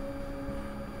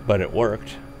 but it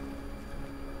worked.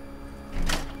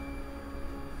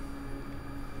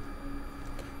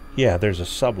 Yeah, there's a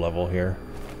sub-level here.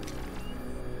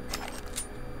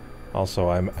 Also,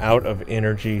 I'm out of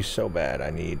energy so bad I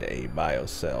need a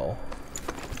biocell.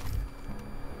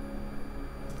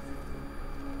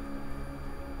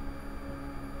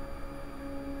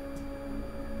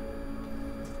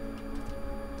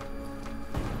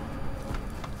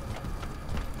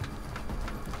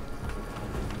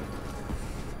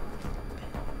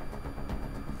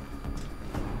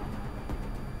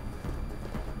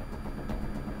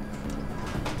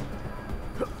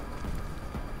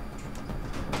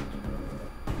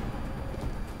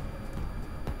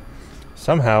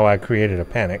 Somehow I created a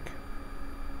panic,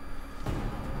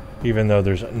 even though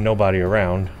there's nobody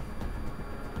around.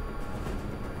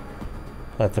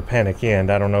 Let the panic end.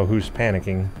 I don't know who's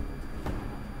panicking.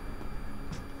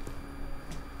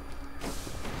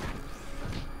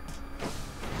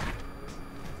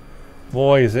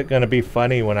 Boy, is it going to be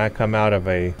funny when I come out of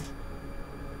a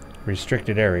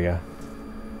restricted area.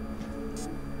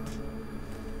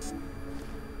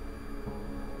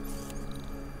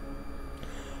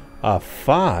 A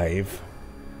 5?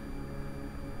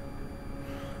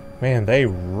 Man, they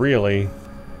really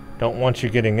don't want you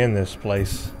getting in this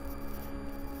place.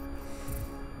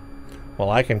 Well,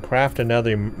 I can craft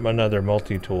another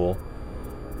multi-tool,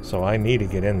 so I need to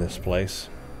get in this place.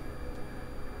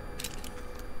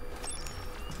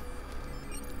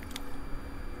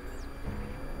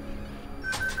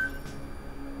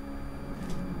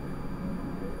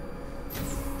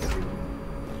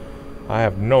 I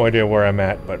have no idea where I'm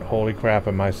at, but holy crap,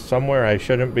 am I somewhere I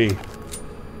shouldn't be?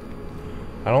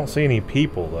 I don't see any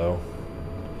people, though.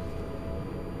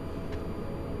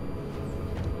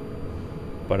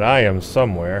 But I am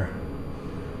somewhere.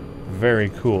 Very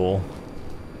cool.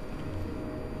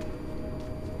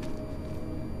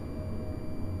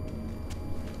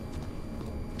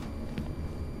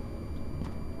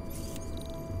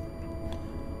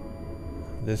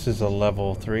 This is a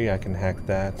level 3, I can hack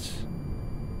that.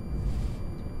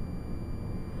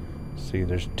 See,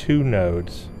 there's 2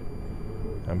 nodes.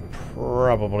 I'm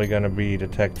probably going to be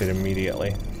detected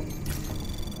immediately.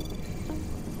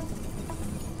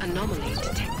 Anomaly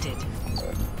detected.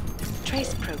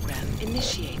 Trace program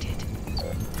initiated.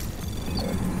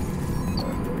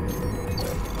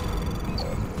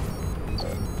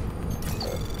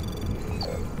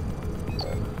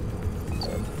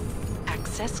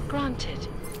 Access granted.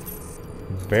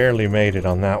 Barely made it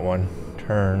on that one.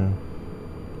 Turn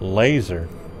laser.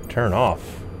 Turn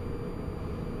off.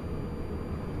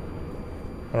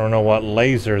 I don't know what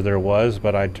laser there was,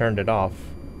 but I turned it off.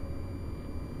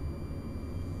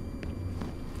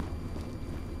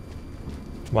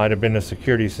 Might have been a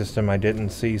security system I didn't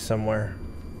see somewhere.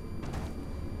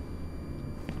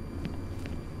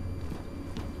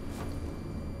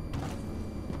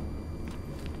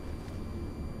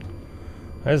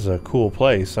 This is a cool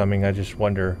place. I mean, I just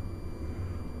wonder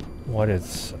what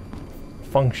its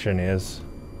function is.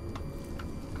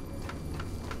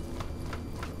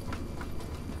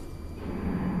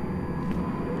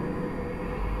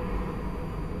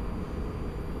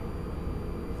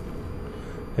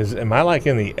 Am I like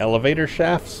in the elevator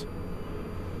shafts?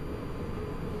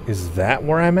 Is that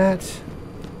where I'm at?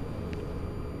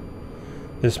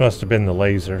 This must have been the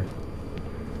laser.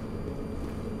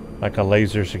 Like a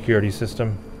laser security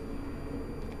system.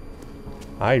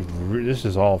 This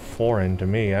is all foreign to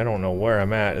me. I don't know where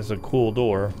I'm at. It's a cool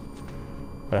door.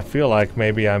 But I feel like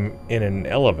maybe I'm in an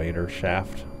elevator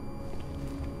shaft.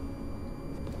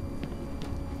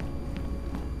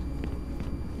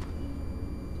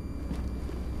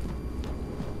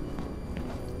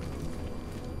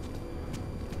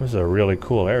 This is a really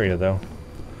cool area, though.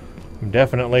 I'm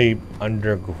definitely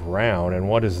underground. And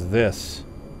what is this?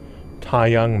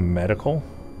 Taeyang Medical?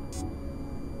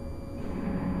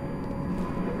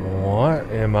 What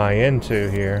am I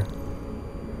into here?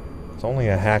 It's only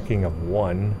a hacking of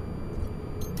 1.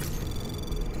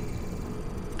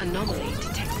 Anomaly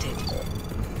detected.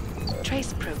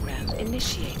 Trace program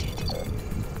initiated.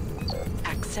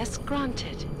 Access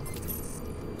granted.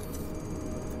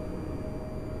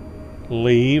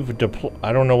 Leave, deploy.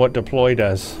 I don't know what deploy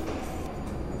does.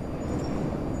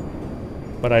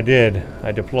 But I did.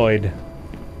 I deployed.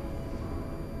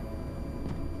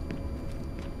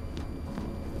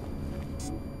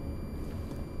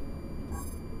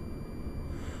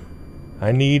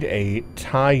 I need a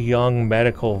Taeyang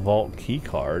Medical Vault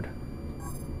keycard.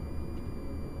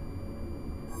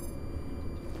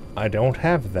 I don't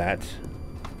have that.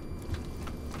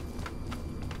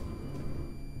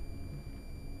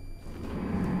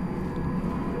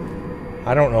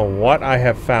 I don't know what I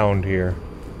have found here,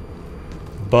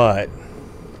 but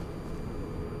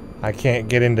I can't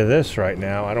get into this right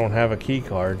now. I don't have a key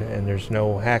card and there's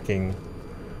no hacking.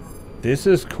 This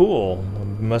is cool.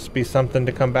 Must be something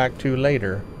to come back to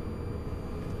later.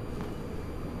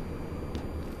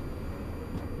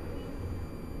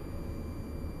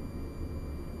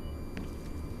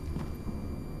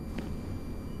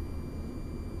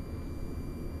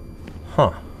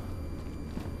 Huh.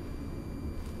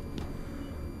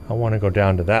 I want to go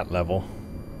down to that level.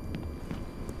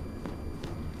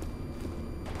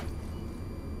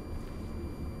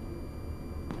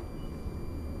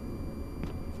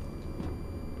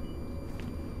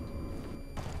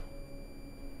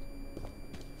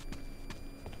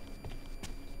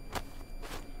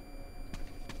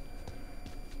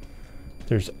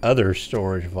 There's other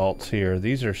storage vaults here.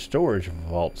 These are storage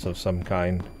vaults of some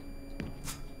kind.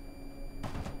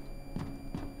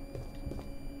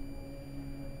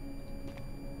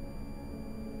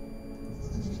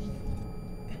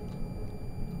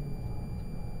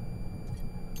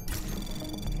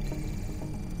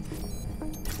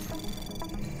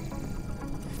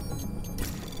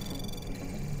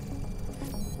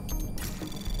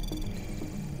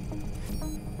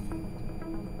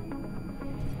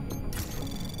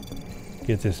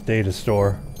 Get this data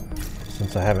store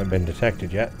since I haven't been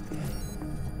detected yet.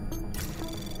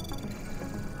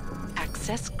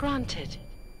 Access granted.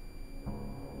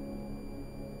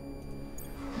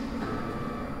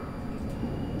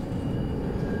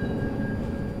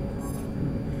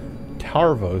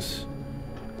 Tarvos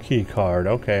key card.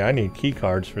 Okay, I need key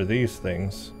cards for these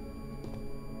things.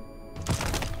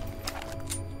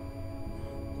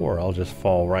 Or I'll just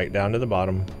fall right down to the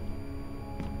bottom.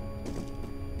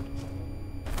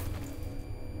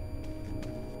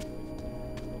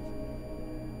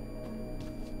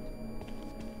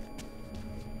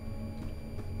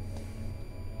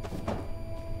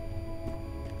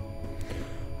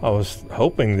 I was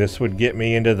hoping this would get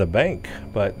me into the bank,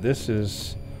 but this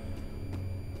is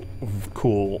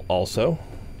cool also,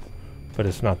 but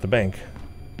it's not the bank.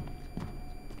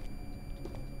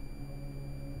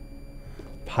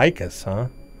 Picus, huh?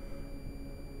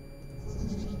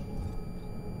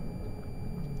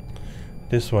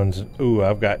 This one's, ooh,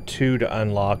 I've got 2 to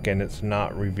unlock and it's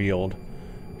not revealed.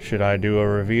 Should I do a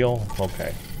reveal?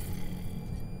 Okay.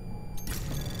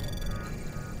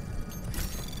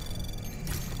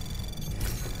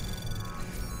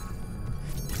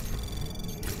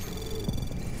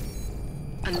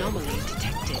 Anomaly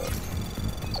detected.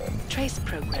 Trace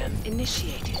program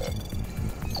initiated.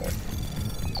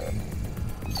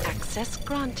 Access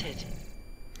granted.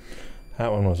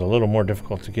 That one was a little more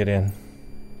difficult to get in.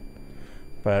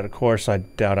 But of course I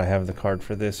doubt I have the card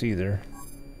for this either.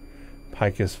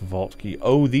 Picus vault key.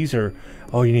 Oh, these are...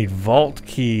 Oh, you need vault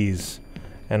keys.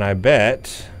 And I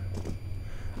bet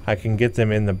I can get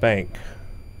them in the bank.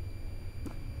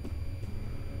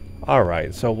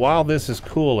 Alright, so while this is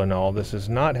cool and all, this is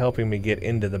not helping me get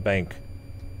into the bank.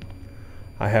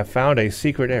 I have found a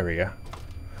secret area.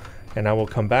 And I will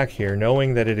come back here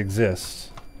knowing that it exists.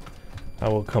 I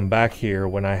will come back here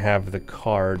when I have the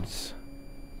cards.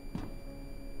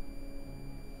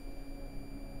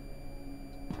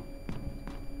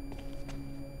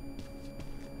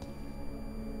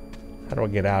 How do I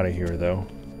get out of here, though?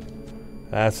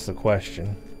 That's the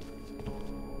question.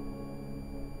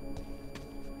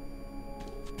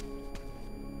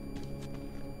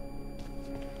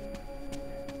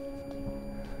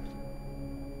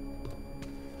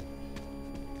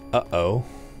 Uh-oh.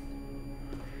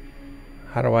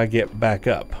 How do I get back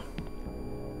up?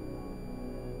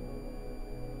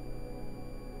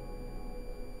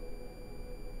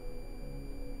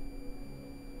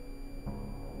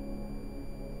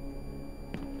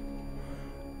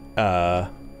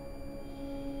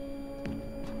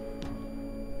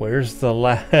 Where's the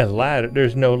ladder?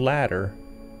 There's no ladder.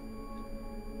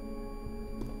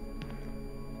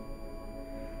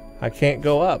 I can't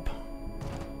go up.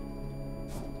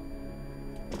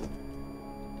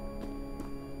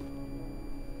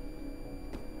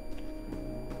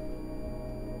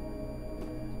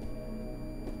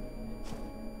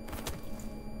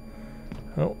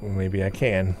 Oh, maybe I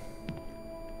can.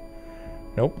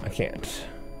 Nope, I can't.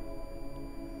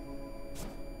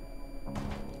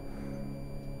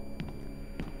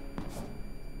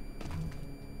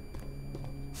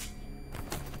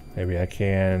 Maybe I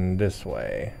can this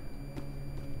way.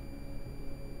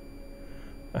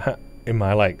 Am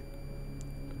I like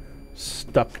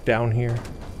stuck down here?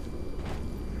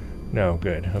 No,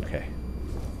 good, okay.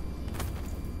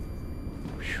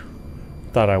 Whew.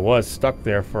 Thought I was stuck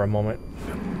there for a moment.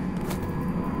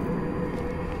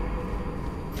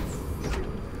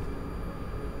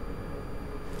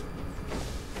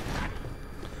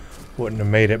 Wouldn't have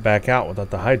made it back out without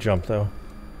the high jump, though.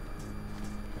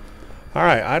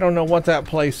 Alright, I don't know what that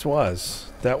place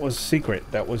was. That was secret.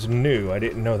 That was new. I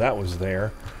didn't know that was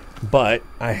there. But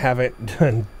I haven't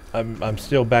done... I'm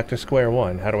still back to square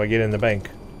one. How do I get in the bank?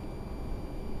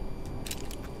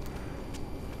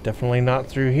 Definitely not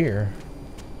through here.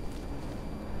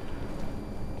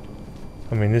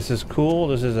 I mean, this is cool.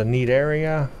 This is a neat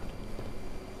area.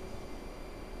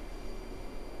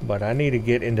 But I need to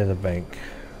get into the bank.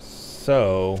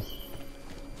 So...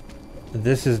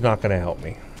 this is not going to help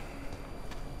me.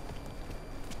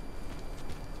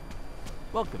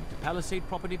 Welcome to Palisade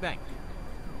Property Bank.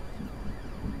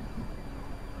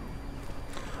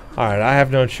 Alright, I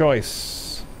have no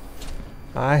choice.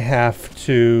 I have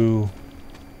to...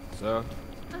 Sir?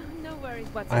 No worries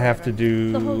whatsoever. I have to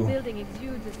do... The whole building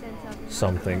exudes a sense of...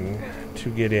 something to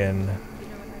get in.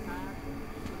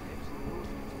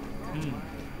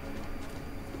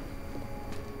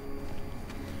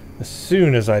 As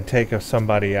soon as I take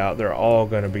somebody out, they're all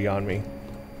going to be on me.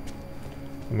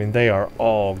 I mean, they are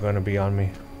all going to be on me.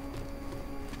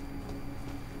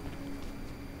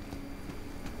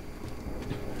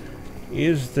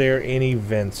 Is there any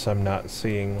vents I'm not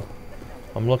seeing?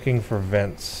 I'm looking for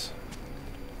vents.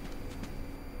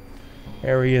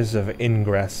 Areas of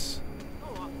ingress.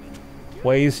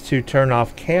 Ways to turn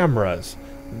off cameras.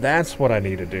 That's what I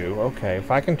need to do. Okay, if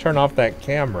I can turn off that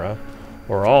camera,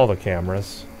 or all the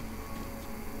cameras.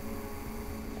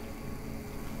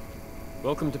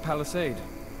 Welcome to Palisade.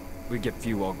 We get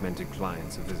few augmented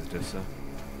clients or visitors, sir.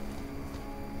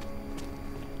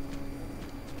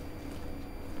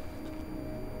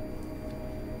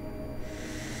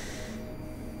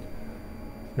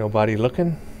 Nobody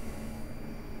looking?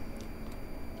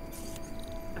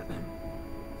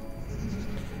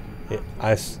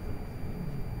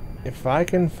 If I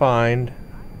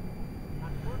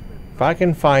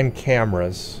can find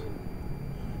cameras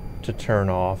to turn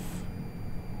off,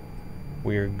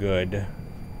 we're good.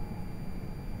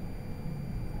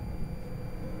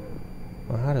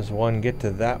 Well, how does one get to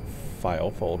that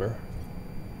file folder?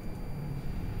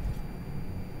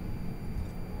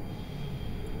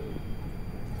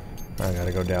 I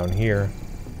gotta go down here.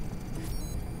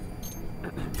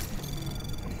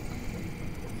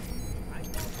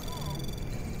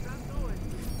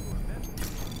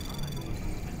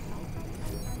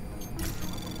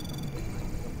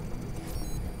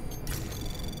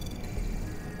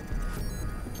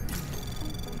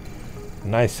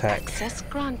 Nice hack. Access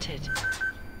granted.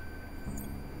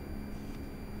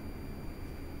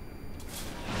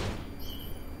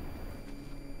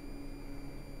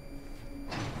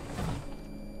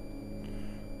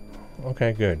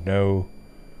 Okay, good. No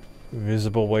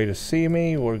visible way to see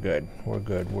me. We're good. We're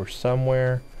good. We're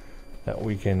somewhere that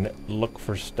we can look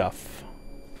for stuff.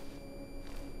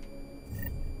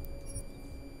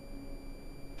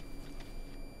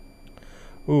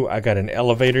 Ooh, I got an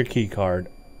elevator key card.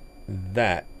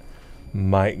 That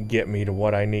might get me to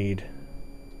what I need.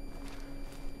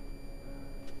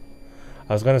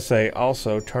 I was going to say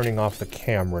also turning off the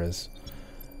cameras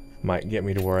might get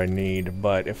me to where I need,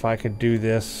 but if I could do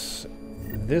this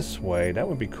way, that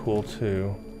would be cool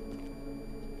too.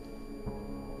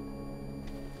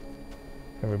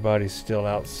 Everybody's still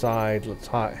outside. Let's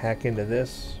hack into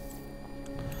this.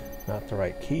 Not the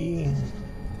right key.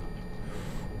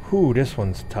 Whew, this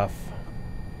one's tough.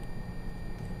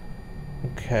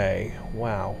 Okay,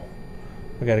 wow.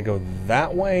 We gotta go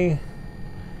that way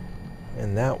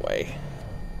and that way.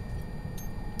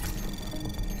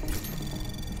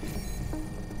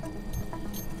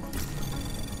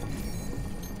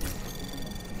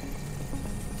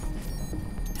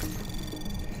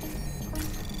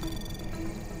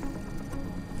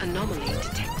 Anomaly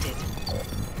detected.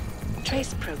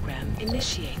 Trace program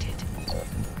initiated.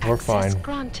 We're Access fine.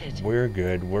 Granted. We're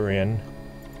good. We're in.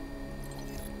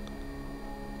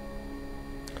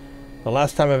 The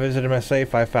last time I visited my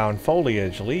safe, I found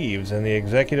foliage, leaves, in the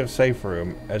executive safe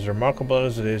room. As remarkable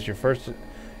as it is, your first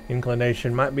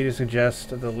inclination might be to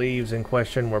suggest that the leaves in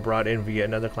question were brought in via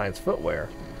another client's footwear.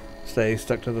 Stay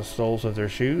stuck to the soles of their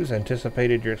shoes,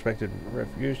 anticipated your expected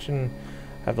refusion,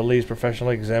 have the leaves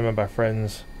professionally examined by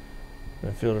friends in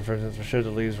the field of friends to show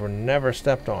the leaves were never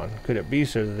stepped on. Could it be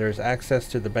so that there is access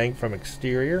to the bank from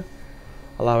exterior,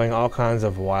 allowing all kinds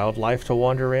of wildlife to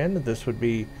wander in? This would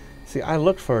be... See, I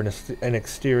looked for an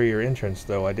exterior entrance,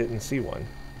 though. I didn't see one.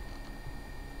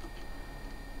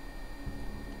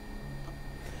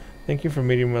 Thank you for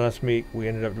meeting me last week. We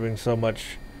ended up doing so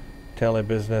much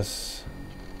tele-business.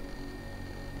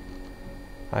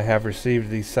 I have received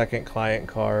the second client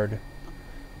card.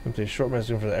 Simply a short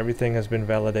message for that everything has been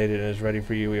validated and is ready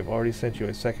for you. We have already sent you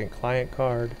a second client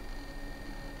card.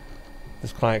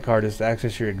 This client card is to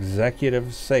access your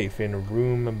executive safe in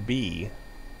room B.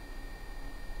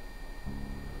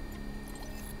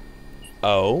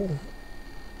 Oh,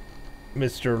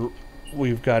 Mr.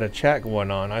 We've got a chat going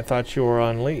on. I thought you were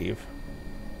on leave.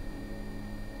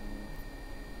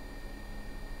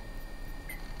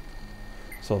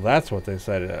 So that's what they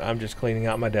said. I'm just cleaning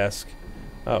out my desk.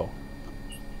 Oh.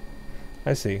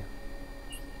 I see.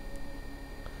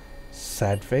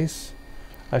 Sad face?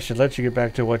 I should let you get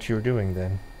back to what you were doing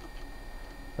then.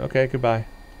 Okay, goodbye.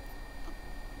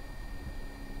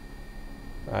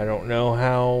 I don't know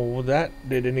how that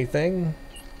did anything.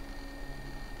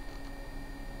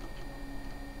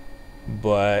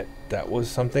 But that was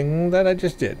something that I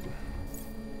just did.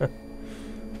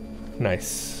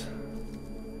 Nice.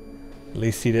 At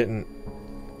least he didn't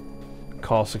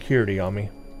call security on me.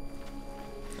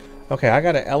 Okay, I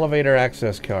got an elevator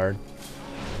access card.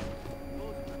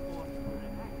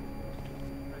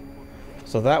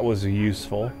 So that was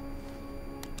useful.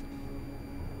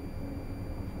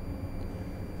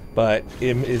 But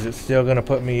is it still going to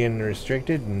put me in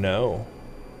restricted? No.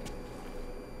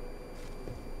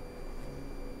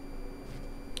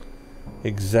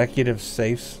 Executive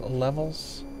safes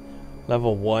levels?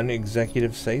 Level 1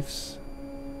 executive safes?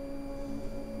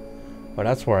 Well,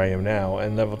 that's where I am now.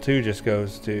 And level 2 just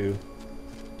goes to...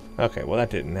 Okay, well that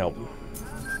didn't help.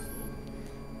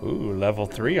 Ooh, level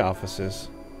 3 offices.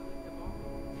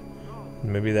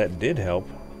 Maybe that did help.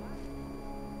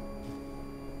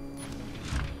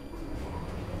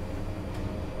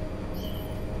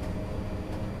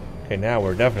 Okay, now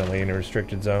we're definitely in a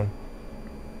restricted zone.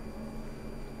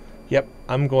 Yep,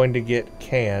 I'm going to get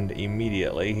canned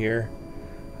immediately here.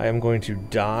 I am going to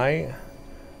die.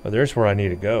 Oh, there's where I need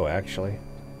to go, actually.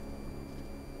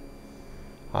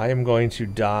 I am going to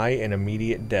die an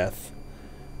immediate death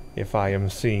if I am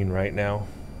seen right now.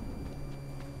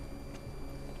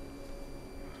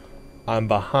 I'm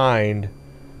behind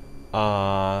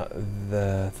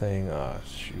the thing. Oh,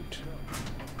 shoot.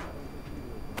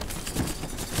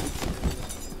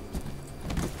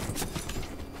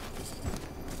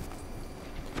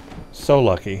 So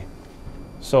lucky.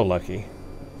 So lucky.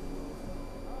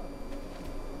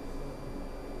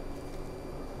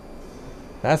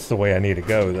 That's the way I need to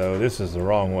go, though. This is the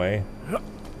wrong way.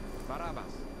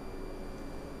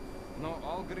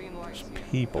 There's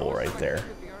people right there.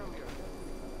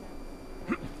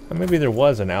 Or maybe there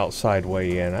was an outside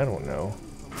way in. I don't know.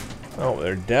 Oh,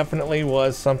 there definitely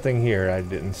was something here I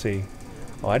didn't see.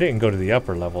 Oh, I didn't go to the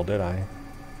upper level, did I?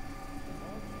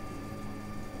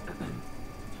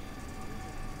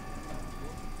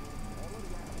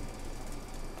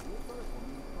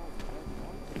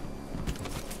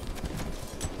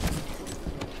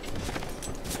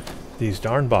 These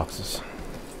darn boxes.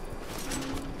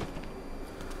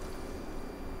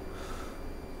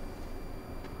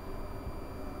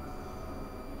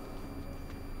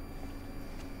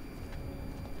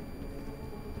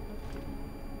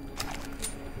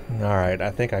 Alright, I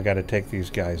think I gotta take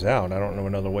these guys out. I don't know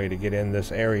another way to get in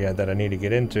this area that I need to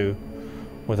get into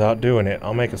without doing it.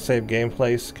 I'll make a save game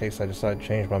place in case I decide to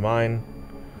change my mind.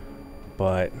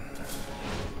 But...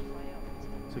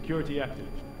 Security active.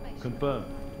 Confirmed.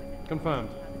 Confirmed.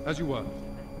 As you were.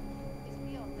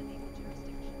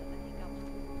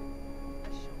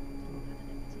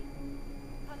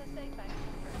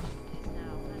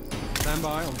 Stand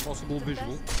by on possible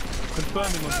visual.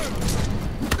 Confirming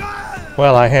on.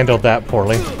 Well, I handled that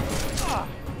poorly.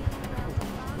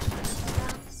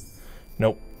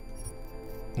 Nope.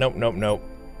 Nope, nope, nope.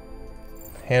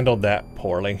 Handled that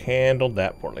poorly. Handled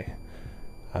that poorly.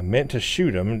 I meant to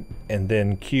shoot him and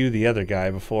then cue the other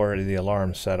guy before the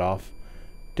alarm set off.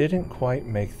 Didn't quite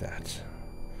make that.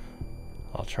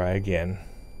 I'll try again.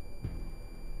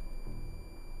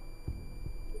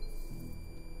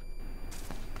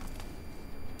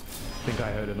 I think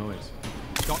I heard a noise.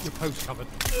 Got your post covered.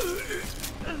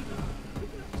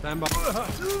 Stand by.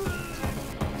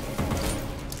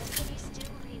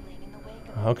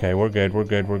 Okay, we're good, we're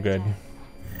good, we're good.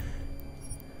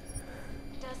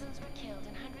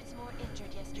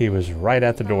 He was right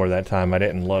at the door that time. I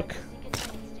didn't look.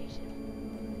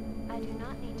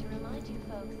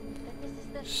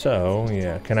 So,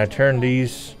 yeah, can I turn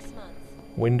these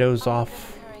windows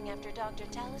off?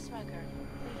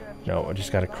 No, I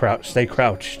just gotta crouch, stay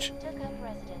crouched.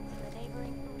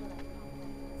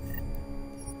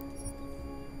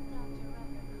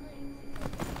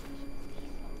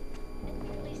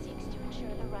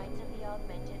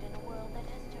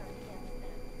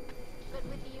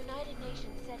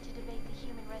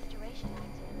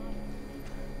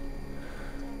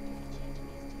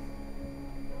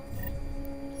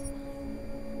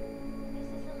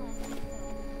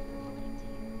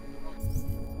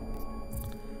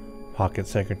 Pocket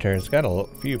secretaries. Got a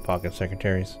few pocket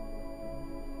secretaries.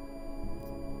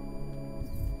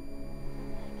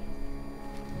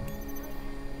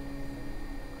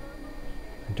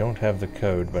 I don't have the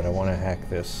code, but I want to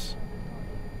hack this.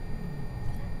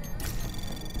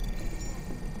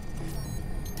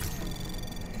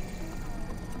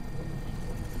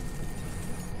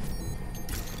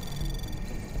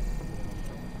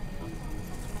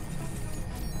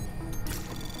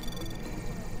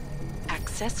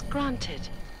 Access granted.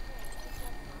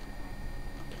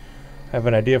 I have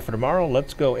an idea for tomorrow.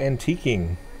 Let's go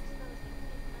antiquing.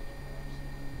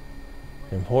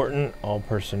 Important. All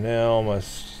personnel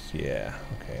must... Yeah.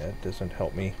 Okay, that doesn't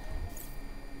help me.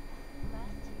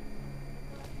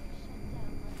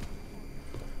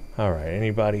 Alright,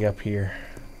 anybody up here?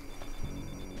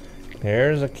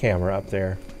 There's a camera up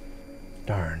there.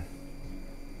 Darn.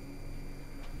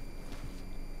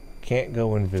 Can't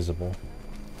go invisible.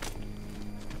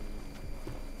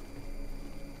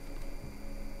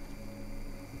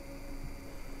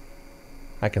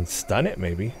 I can stun it,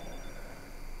 maybe.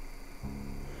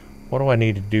 What do I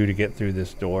need to do to get through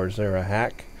this door? Is there a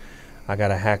hack? I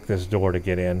gotta hack this door to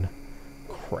get in.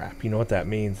 Crap. You know what that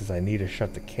means is I need to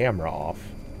shut the camera off.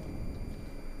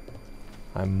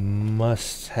 I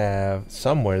must have...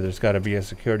 Somewhere there's got to be a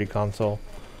security console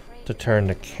to turn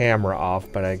the camera off,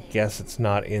 but I guess it's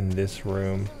not in this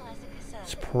room.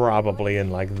 It's probably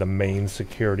in, like, the main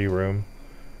security room.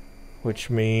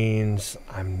 Which means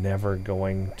I'm never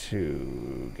going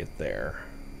to get there.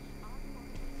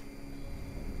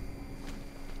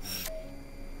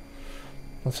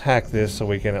 Let's hack this so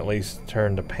we can at least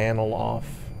turn the panel off.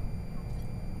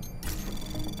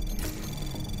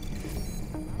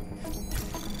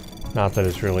 Not that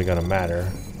it's really going to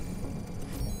matter.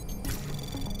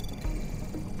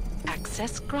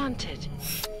 Access granted.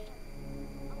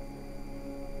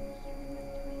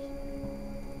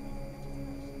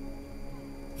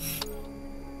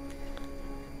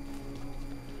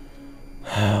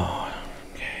 Oh,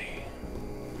 okay.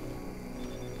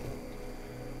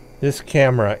 This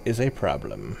camera is a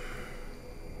problem.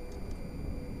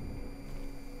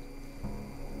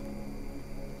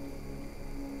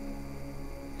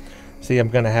 See, I'm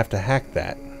gonna have to hack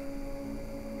that.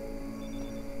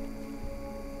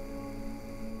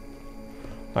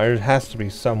 There has to be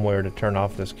somewhere to turn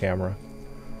off this camera.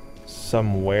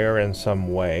 Somewhere in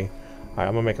some way. Alright,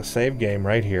 I'm gonna make a save game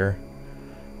right here.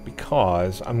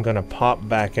 Because I'm gonna pop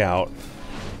back out.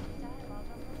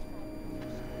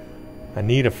 I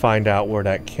need to find out where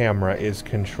that camera is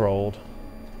controlled.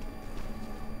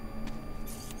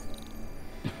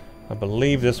 I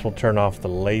believe this will turn off the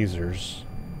lasers.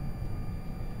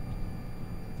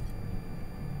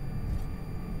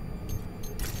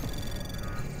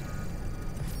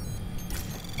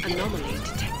 Anomaly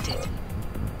detected.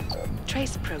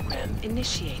 Trace program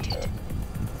initiated.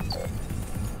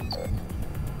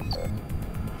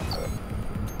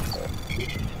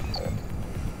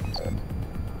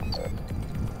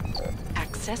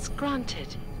 Access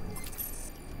granted.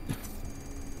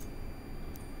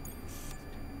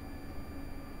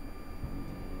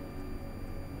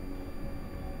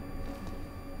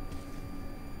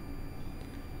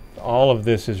 All of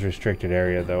this is restricted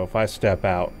area, though. If I step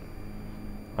out,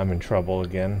 I'm in trouble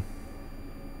again.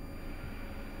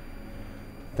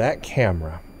 That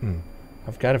camera.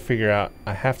 I've got to figure out...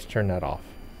 I have to turn that off.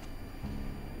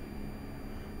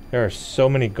 There are so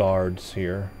many guards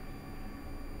here.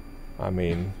 I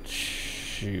mean,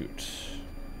 shoot.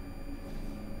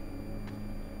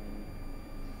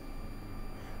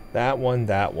 That one,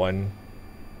 that one.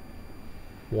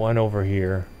 One over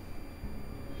here.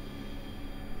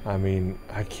 I mean,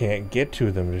 I can't get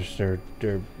to them.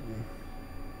 They're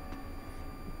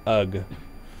ugh.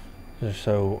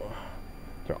 They're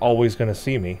always gonna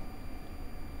see me.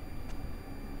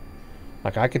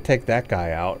 Like, I could take that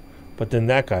guy out, but then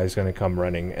that guy's gonna come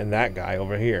running, and that guy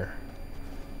over here.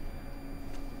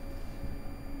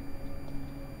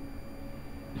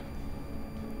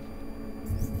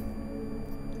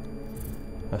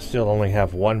 I still only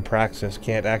have one praxis,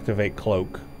 can't activate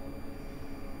cloak.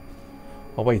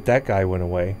 Oh wait, that guy went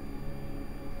away.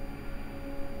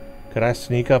 Could I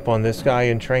sneak up on this guy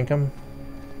and trank him?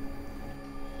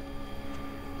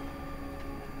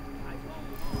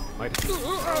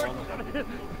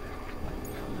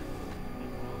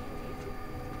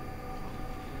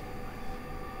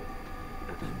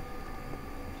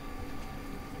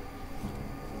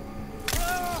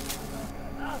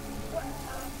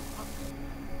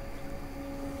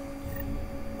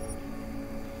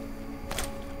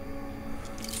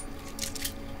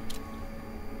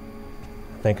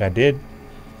 I think I did.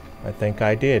 I think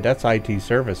I did. That's IT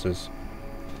services.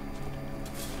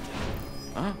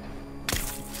 Huh?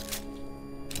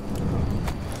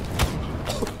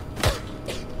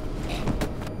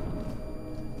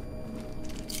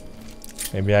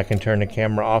 Maybe I can turn the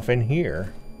camera off in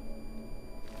here.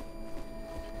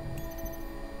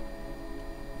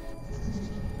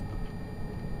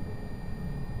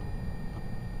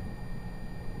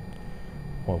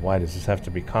 Well, why does this have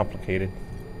to be complicated?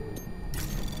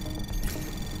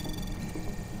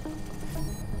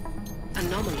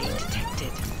 Anomaly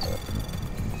detected.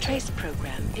 Trace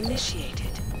program initiated.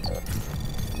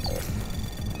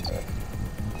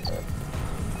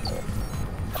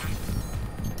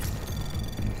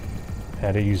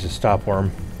 How to use a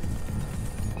stopworm.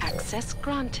 Access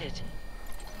granted.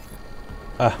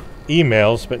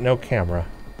 Emails, but no camera.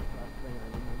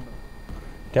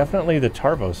 Definitely the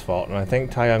Tarvos fault, and I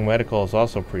think Taiyang Medical is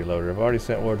also preloaded. I've already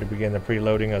sent word to begin the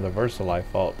preloading of the VersaLife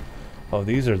vault. Oh,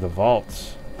 these are the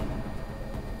vaults.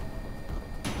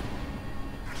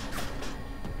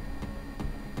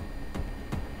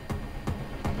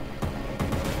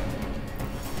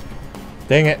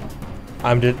 Dang it.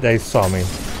 They saw me.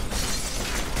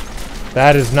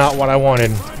 That is not what I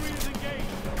wanted.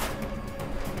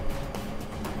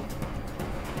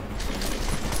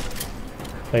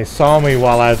 They saw me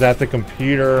while I was at the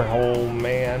computer. Oh,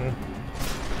 man.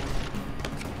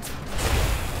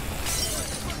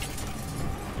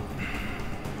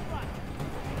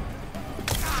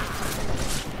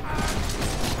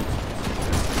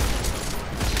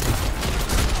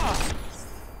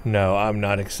 No, I'm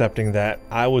not accepting that.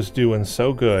 I was doing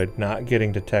so good not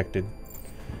getting detected.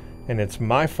 And it's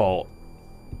my fault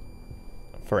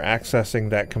for accessing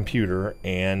that computer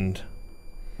and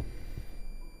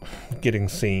getting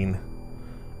seen.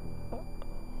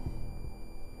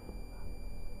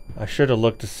 I should have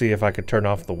looked to see if I could turn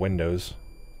off the windows.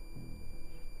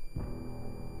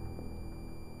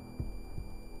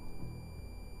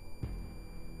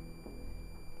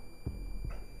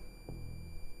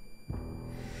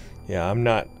 Yeah, I'm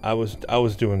not. I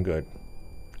was doing good.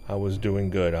 I was doing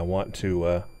good. I want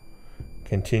to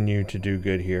continue to do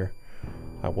good here.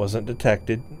 I wasn't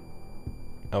detected.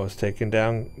 I was taking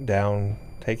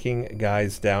taking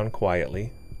guys down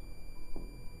quietly.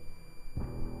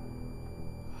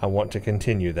 I want to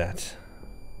continue that.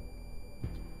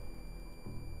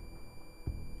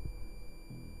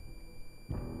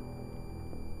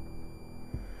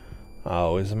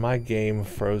 Oh, is my game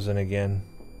frozen again?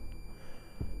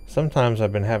 Sometimes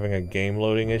I've been having a game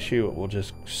loading issue. It will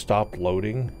just stop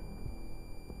loading.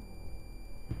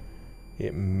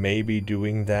 It may be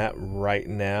doing that right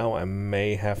now. I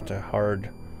may have to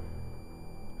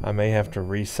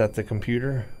reset the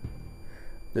computer.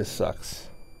 This sucks.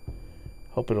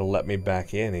 Hope it'll let me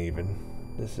back in even.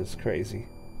 This is crazy.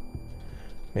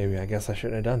 Maybe I guess I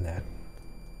shouldn't have done that.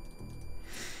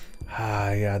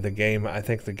 Yeah, I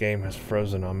think the game has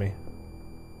frozen on me.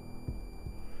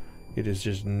 It is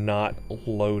just not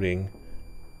loading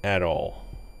at all.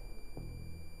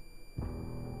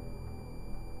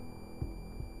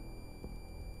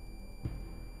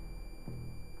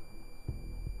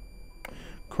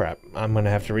 Crap, I'm gonna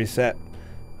have to reset.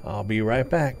 I'll be right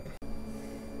back.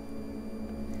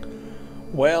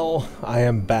 Well, I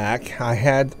am back. I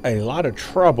had a lot of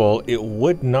trouble. It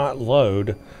would not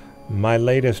load my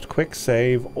latest quick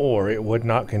save, or it would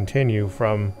not continue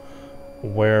from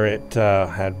where it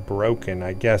had broken.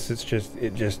 I guess it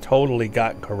just totally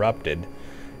got corrupted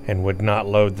and would not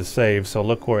load the save. So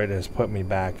look where it has put me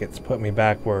back. It's put me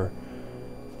back where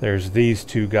there's these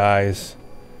two guys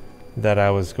that I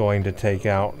was going to take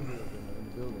out.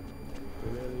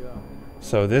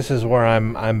 So this is where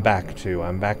I'm back to.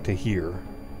 I'm back to here.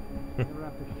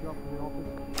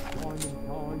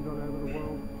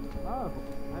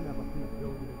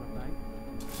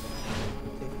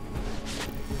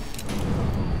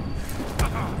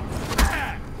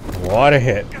 What a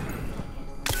hit.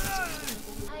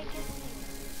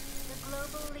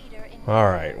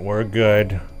 Alright, we're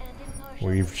good.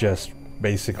 We've just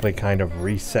basically kind of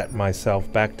reset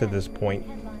myself back to this point.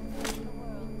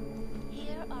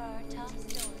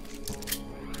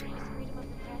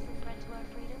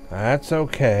 That's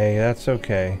okay, that's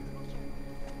okay.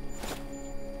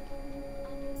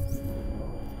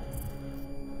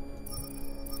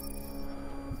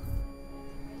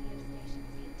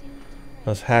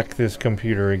 Let's hack this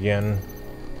computer again.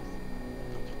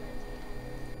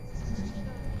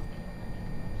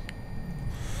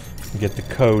 Get the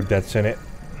code that's in it.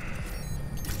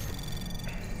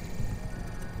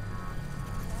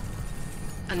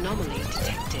 Anomaly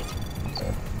detected.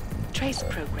 Trace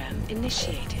program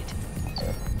initiated.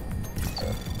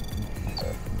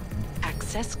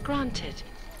 Access granted.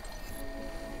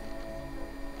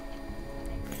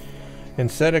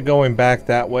 Instead of going back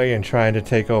that way and trying to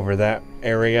take over that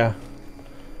area,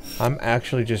 I'm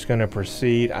actually just going to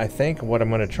proceed. I think what I'm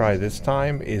going to try this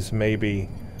time is maybe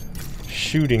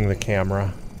shooting the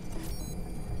camera.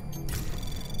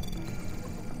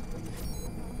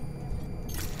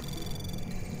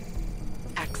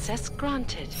 Access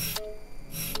granted.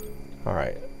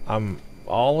 Alright,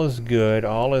 all is good,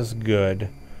 all is good.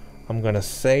 I'm going to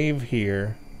save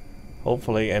here,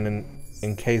 hopefully, and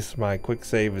in case my quick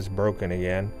save is broken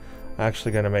again, I'm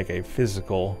actually going to make a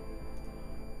physical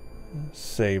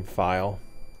save file.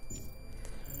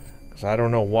 Because I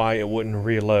don't know why it wouldn't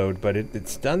reload, but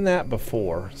it's done that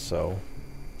before, so...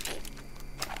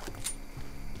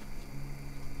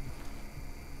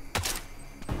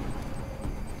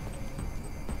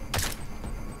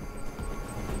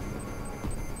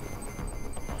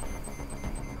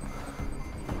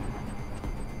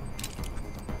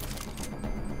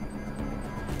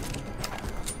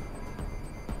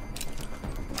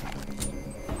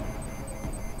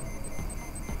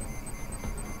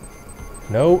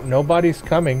 No, nobody's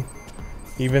coming,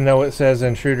 even though it says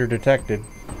intruder detected.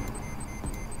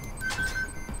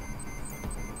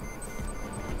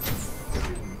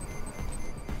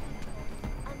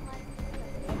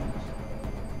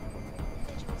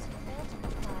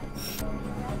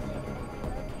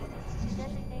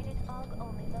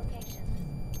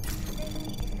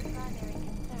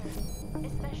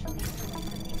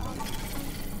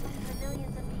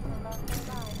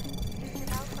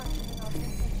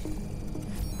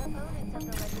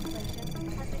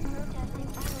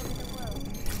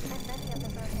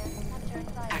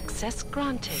 Access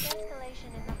granted.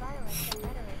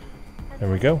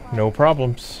 There we go, no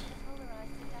problems.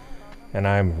 And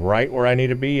I'm right where I need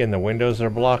to be and the windows are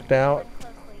blocked out.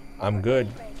 I'm good.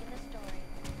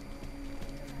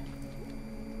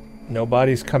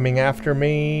 Nobody's coming after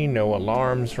me, no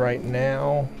alarms right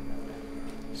now.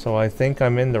 So I think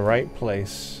I'm in the right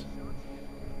place.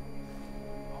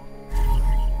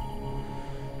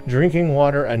 Drinking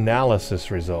water analysis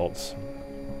results.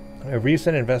 A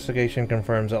recent investigation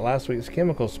confirms that last week's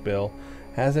chemical spill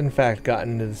has in fact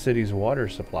gotten into the city's water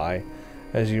supply.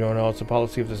 As you know, it's a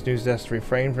policy of this news desk to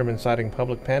refrain from inciting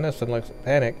public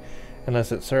panic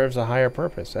unless it serves a higher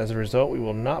purpose. As a result, we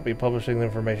will not be publishing the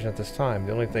information at this time.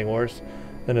 The only thing worse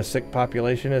than a sick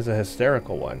population is a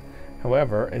hysterical one.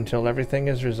 However, until everything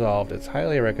is resolved, it's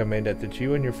highly recommended that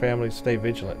you and your family stay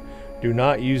vigilant. Do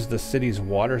not use the city's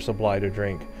water supply to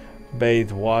drink,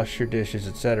 bathe, wash your dishes,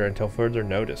 etc. until further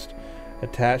noticed.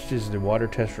 Attached is the water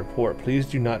test report. Please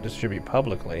do not distribute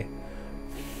publicly.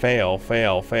 Fail,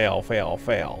 fail, fail, fail,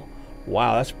 fail.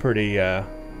 Wow, that's pretty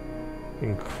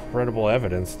incredible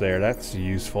evidence there. That's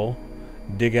useful.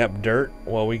 Dig up dirt?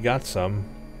 Well, we got some.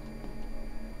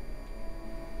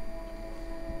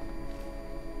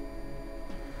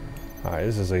 Alright,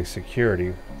 this is a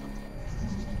security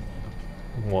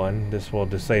one. This will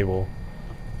disable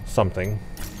something.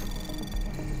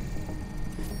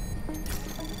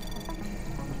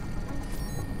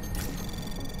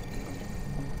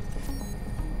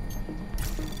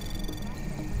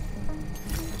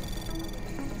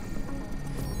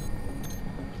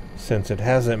 Since it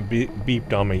hasn't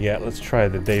beeped on me yet, let's try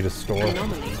the data store.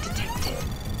 Anomaly detected.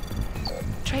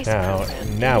 Trace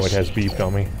Now it has beeped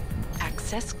on me.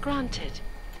 Access granted.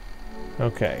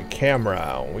 Okay,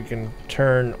 camera. We can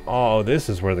turn... Oh, this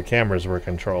is where the cameras were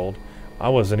controlled. I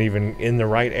wasn't even in the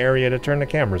right area to turn the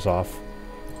cameras off.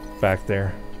 Back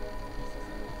there.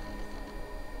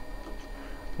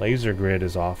 Laser grid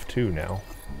is off too now.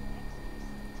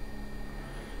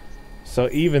 So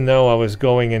even though I was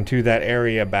going into that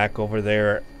area back over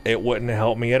there, it wouldn't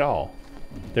help me at all.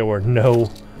 There were no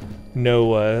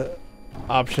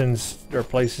options or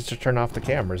places to turn off the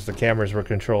cameras. The cameras were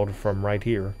controlled from right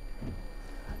here.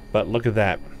 But look at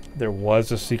that. There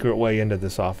was a secret way into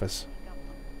this office.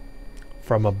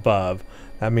 From above.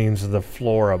 That means the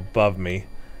floor above me.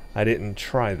 I didn't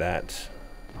try that.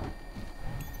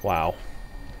 Wow.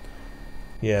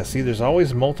 Yeah, see, there's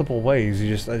always multiple ways.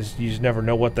 You just never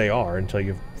know what they are until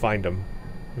you find them.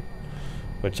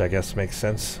 Which I guess makes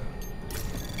sense.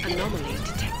 Anomaly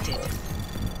detected.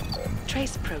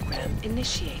 Trace program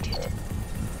initiated.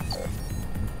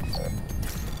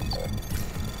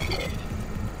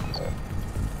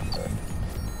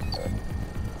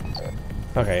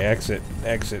 Okay, exit,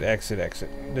 exit, exit, exit.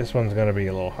 This one's gonna be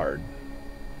a little hard.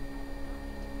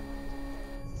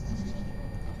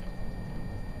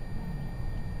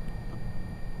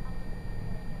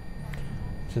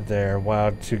 To there. Wow,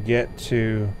 to get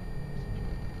to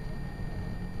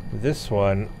this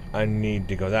one, I need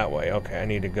to go that way. Okay, I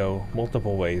need to go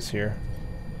multiple ways here.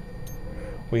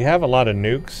 We have a lot of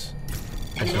nukes.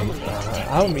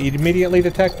 I'm immediately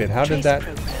detected. How did that...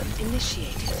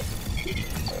 Initiated.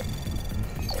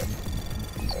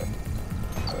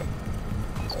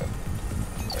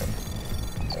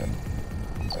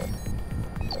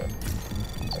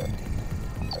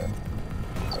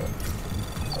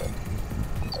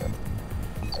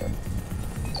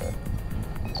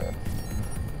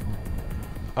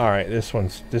 Alright, this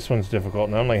one's difficult,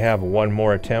 and I only have one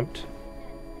more attempt.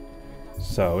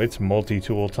 So it's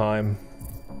multi-tool time.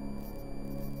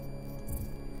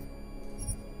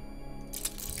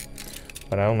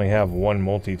 But I only have one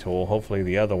multi-tool. Hopefully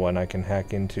the other one I can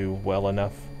hack into well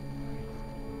enough.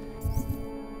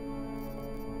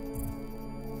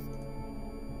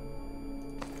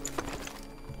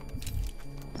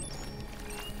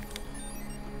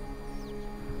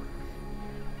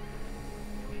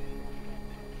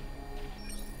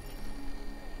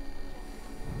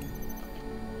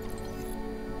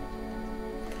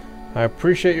 I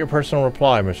appreciate your personal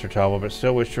reply, Mr. Talbot, but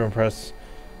still wish to impress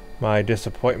my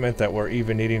disappointment that we're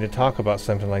even needing to talk about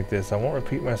something like this. I won't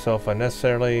repeat myself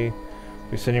unnecessarily.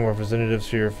 We'll be sending representatives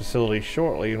to your facility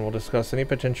shortly, and we'll discuss any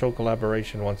potential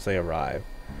collaboration once they arrive.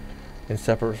 In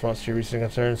separate response to your recent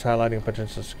concerns, highlighting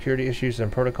potential security issues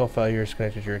and protocol failures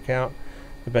connected to your account,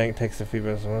 the bank takes the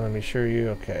feedback. Well, let me assure you,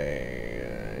 okay,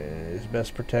 is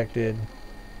best protected.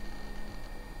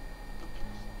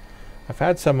 I've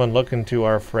had someone look into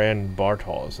our friend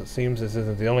Bartol's. It seems this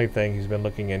isn't the only thing he's been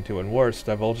looking into, and worse,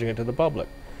 divulging it to the public.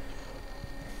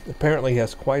 Apparently he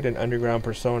has quite an underground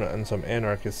persona on some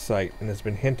anarchist site, and has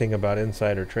been hinting about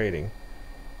insider trading.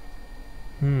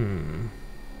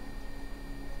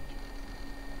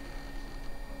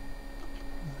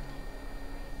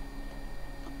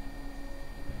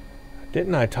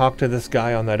 Didn't I talk to this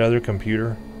guy on that other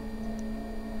computer?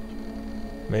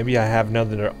 Maybe I have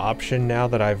another option now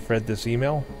that I've read this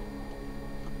email?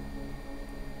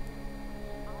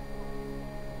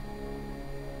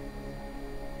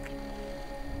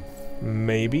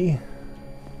 Maybe.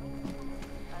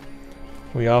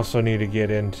 We also need to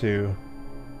get into...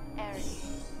 Back to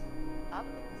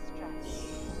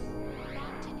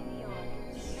New York,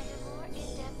 and a more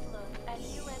in-depth look at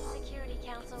UN Security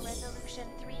Council Resolution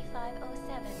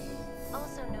 3507,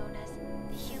 also known as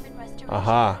the Human Restoration.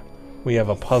 Aha! We have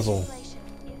a puzzle.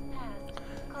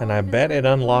 And I bet it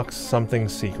unlocks something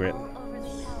secret.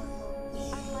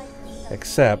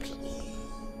 Except,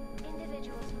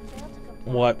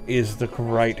 what is the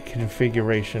right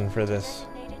configuration for this?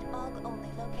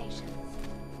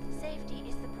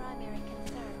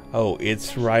 Oh,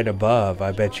 it's right above.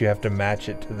 I bet you have to match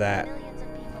it to that.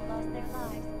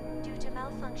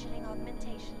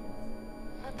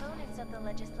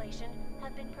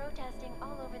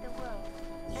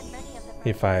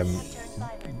 If I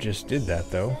just did that,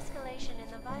 though. Escalation in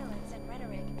the violence and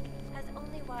rhetoric has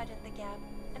only widened the gap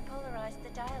and polarized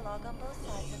the dialogue on both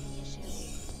sides of the issue.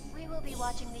 We will be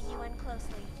watching the UN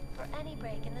closely for any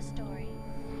break in the story.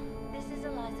 This is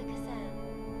Eliza Kazan,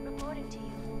 reporting to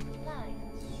you, live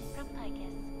from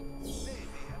Picus. Maybe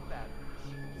a battery.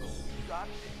 You got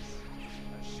this.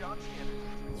 A Shanti energy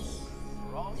drink.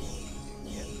 For all you need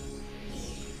to get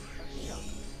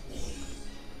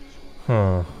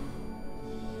Huh.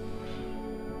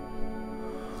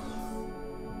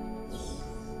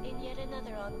 In yet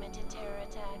another augmented terror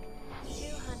attack,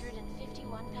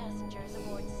 251 passengers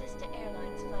aboard Sister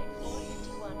Airlines Flight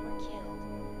 451 were killed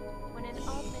when an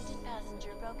augmented passenger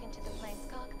broke into the plane's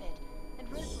cockpit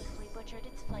and ruthlessly butchered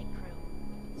its flight crew.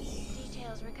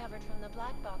 Details recovered from the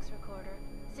black box recorder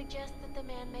suggest that the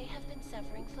man may have been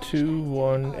suffering flashbacks 2,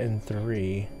 1, and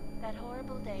 3. that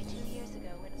horrible day 2 years ago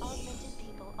when augmented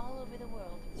people all over the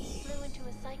world flew into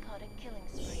a psychotic killing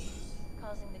spree,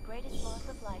 causing the greatest loss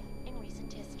of life in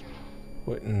recent history.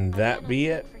 Wouldn't that be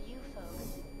it? For you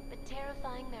folks, but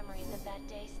terrifying memories of that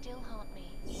day still haunt me.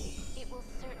 It will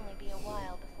certainly be a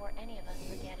while before any of us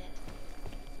forget it.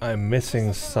 I'm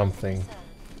missing something.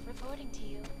 Reporting to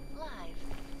you live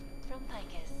from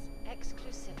Picus.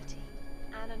 Exclusivity,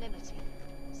 anonymity,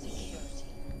 security.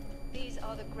 These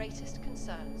are the greatest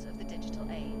concerns of the digital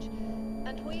age,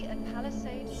 and we at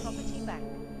Palisade Property Bank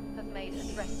have made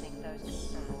addressing those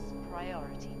concerns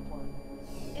priority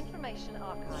 1. Information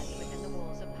archived within the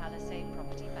walls of Palisade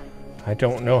Property Bank. I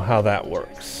don't know how that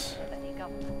works. Of any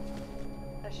government.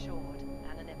 Assured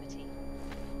anonymity.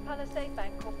 Palisade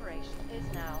Bank Corporation is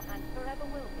now and forever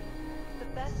will be the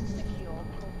best secure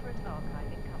corporate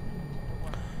archiving company in the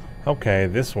world. Okay,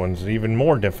 this one's even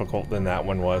more difficult than that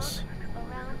one was.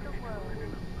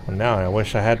 Well, now I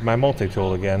wish I had my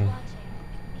multi-tool again.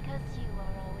 Because you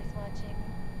are always watching.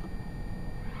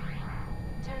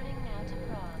 Turning now to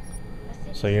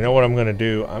Prague. So you know what I'm going to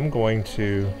do? I'm going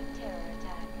to...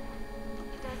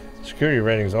 Security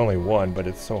rating is only 1, but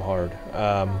it's so hard.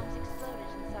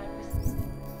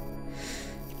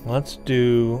 Let's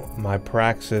do my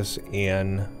praxis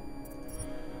in,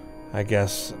 I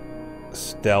guess,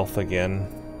 stealth again.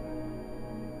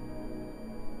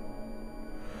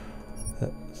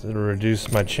 To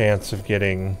reduce my chance of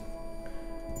getting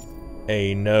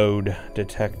a node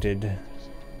detected.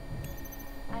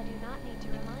 I do not need to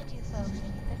remind you folks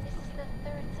that this is the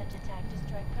 3rd such attack to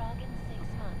strike Prague in 6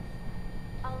 months.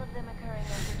 All of them occurring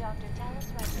after Dr.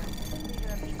 Talos Rucker, leader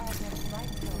of the Augmented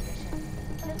Rights Coalition,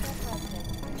 took up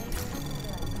residence in the neighboring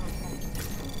Sudan complex.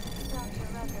 Dr.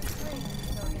 Rucker claims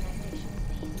his organization's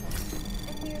peaceful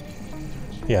and merely seeks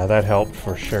to ensure... Yeah, that helped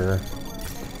for sure.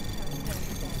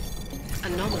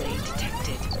 Anomaly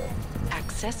detected.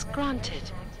 Access granted.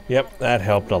 Yep, that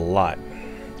helped a lot.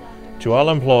 To all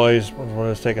employees, who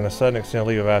has taken a sudden extended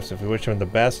leave of absence, we wish him the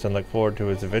best and look forward to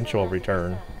his eventual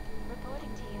return.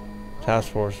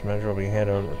 Task force measure will be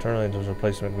handled internally until his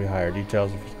replacement will be hired.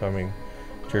 Details are coming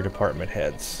to your department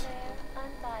heads.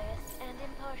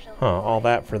 Huh, all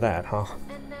that for that, huh?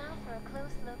 And now for a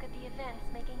close look at the events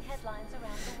making headlines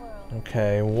around the world.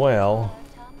 Okay, well...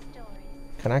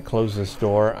 Can I close this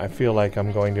door? I feel like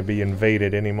I'm going to be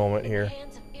invaded any moment here.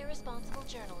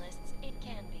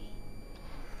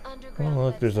 Oh,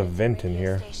 look, there's a vent in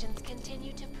here.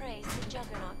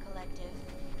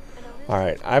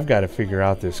 Alright, I've got to figure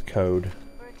out this code.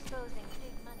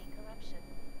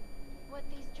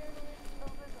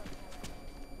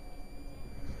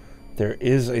 There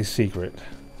is a secret.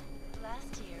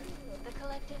 Last year, the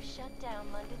collective shut down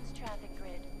London's traffic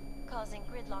grid, causing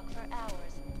gridlock for hours.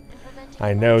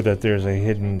 I know that there's a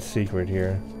hidden secret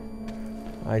here.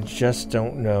 I just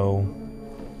don't know.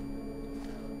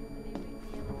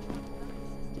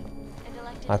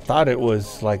 I thought it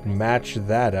was like match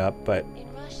that up, but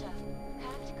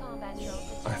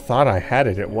I thought I had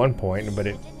it at one point, but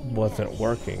it wasn't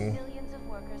working. Millions of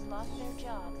workers lost their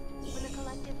jobs when the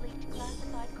collective leaked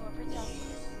classified corporate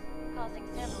documents, causing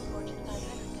several Fortune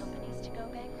 500 companies to go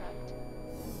bankrupt.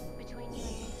 Between you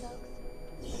and me, folks,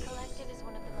 the collective is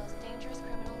one of the most dangerous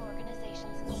criminal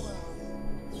organizations in the world,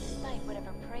 despite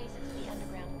whatever praises the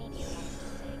underground media wants to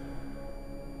sing.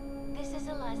 This is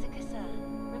Eliza Kassan,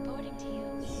 reporting to you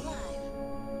live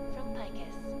from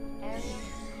Picus. Area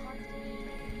constantly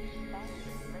back to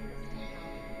the latest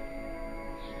technology.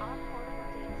 Our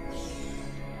portable data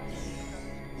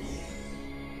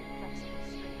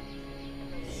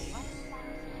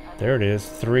There it is,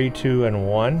 3, 2, and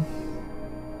 1.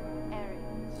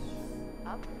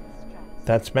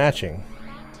 That's matching.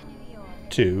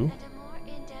 2,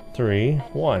 3,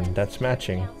 1. That's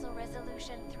matching.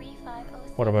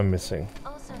 What am I missing?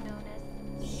 Also known as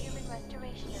human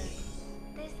restorationers.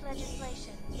 This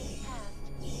legislation, if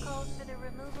passed, calls for the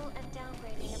removal and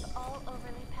downgrading of all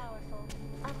overly powerful,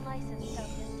 unlicensed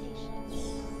augmentations.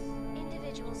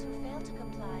 Individuals who fail to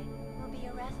comply will be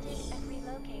arrested and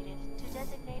relocated to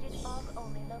designated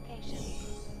AUG-only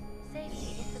locations.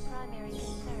 Safety is the primary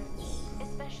concern,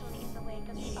 especially in the wake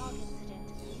of the AUG incident,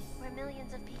 where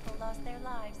millions of people lost their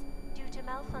lives due to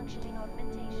malfunctioning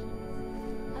augmentations.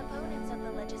 Opponents of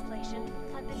the legislation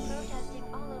have been protesting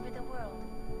all over the world,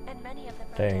 and many of the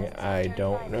Dang, protests I have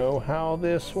don't turned know violent. how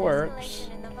this works,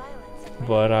 Escalation in the violence and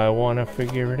but I want to has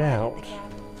figure it only out. widened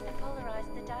the gap and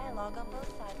polarized the dialogue on both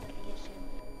sides of the issue.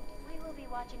 We will be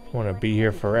watching the I want to be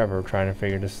here forever trying to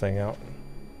figure this thing out.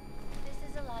 This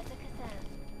is Eliza Kazan,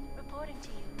 reporting to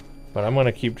you. But I'm going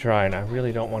to keep trying. I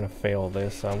really don't want to fail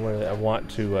this. I want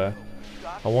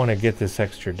to get this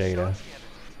extra data.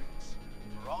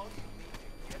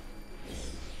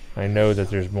 I know that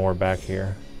there's more back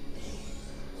here.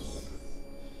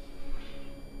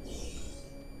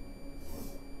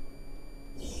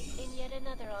 In yet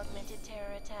another augmented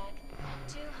terror attack,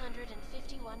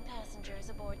 251 passengers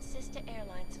aboard Sister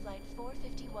Airlines Flight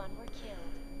 451 were killed.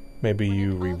 Maybe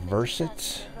you reverse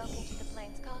it? Broke into the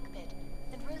plane's cockpit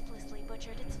and ruthlessly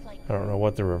butchered its flight. I don't know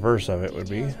what the reverse of it would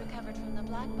be. Details recovered from the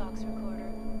black box recorder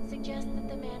suggest that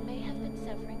the man may have been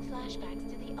suffering flashbacks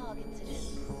to the AUG incident.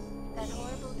 That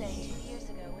horrible day 2 years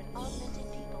ago when augmented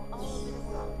people all over the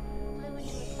world flew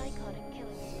into a psychotic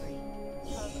killing spree,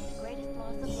 causing the greatest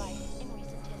loss of life in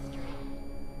recent history.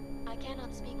 I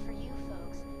cannot speak for you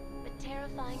folks, but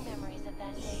terrifying memories of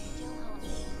that day still haunt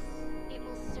me. It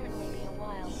will certainly be a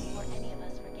while before any of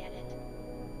us forget it.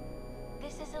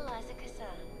 This is Eliza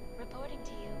Kazan, reporting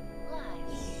to you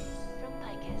live from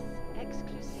Picus.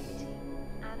 Exclusivity,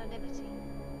 anonymity,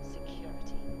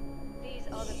 security. These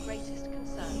are the greatest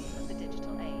concerns of the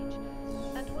digital age,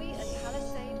 and we at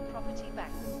Palisade Property Bank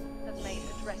have made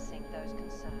addressing those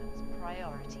concerns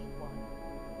priority one.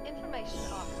 Information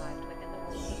archived within the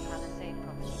walls of Palisade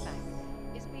Property Bank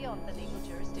is beyond the legal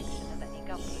jurisdiction of any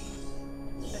government.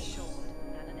 Assured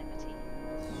anonymity.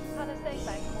 Palisade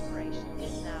Bank Corporation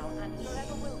is now and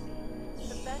forever will be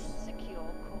the best secure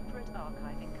corporate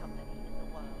archiving company in the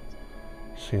world.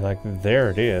 See, like, there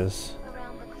it is.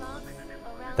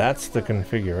 That's the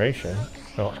configuration.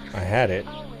 Oh, I had it,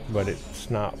 but it's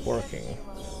not working.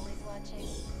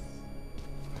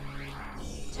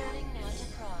 Turning now to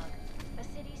Prague, a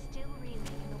city still reeling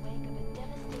in the wake of a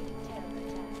devastating terror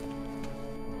attack. Dozens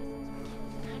were killed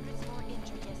and hundreds more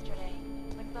injured yesterday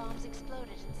when bombs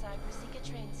exploded inside Rusika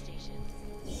train stations.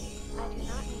 I do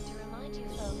not need to remind you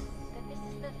folks that this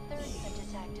is the third such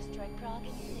attack to strike Prague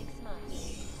in 6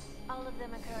 months. All of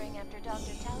them occurring after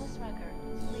Dr. Talos Rucker,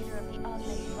 leader of the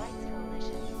Augmented Rights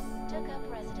Coalition, took up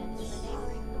residence in the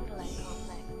neighboring Udalek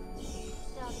complex.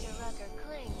 Dr. Rucker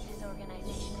claims his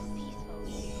organization is peaceful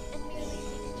and merely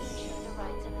seeks to ensure the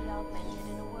rights of the augmented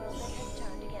in a world that has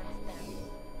turned against them.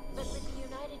 But with the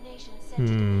United Nations set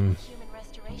to demand the Human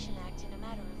Restoration Act in a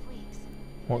matter of weeks,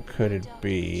 What could it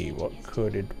be? What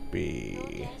could it be?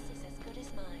 your guess is as good as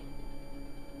mine.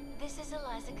 This is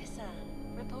Eliza Kazan,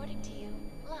 reporting to you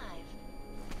live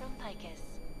from Picus.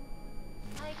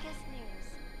 Picus News,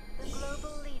 the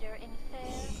global leader in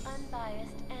fair,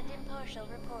 unbiased, and impartial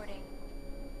reporting.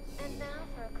 And now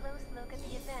for a close look at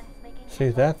the events making See,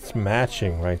 that's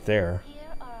matching right there.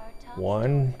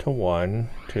 1 to 1,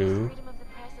 2,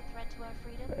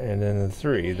 and then the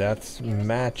 3. That's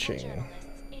matching.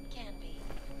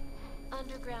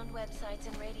 underground websites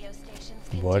and radio stations.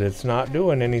 But it's not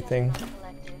doing anything.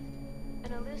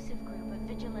 An elusive group of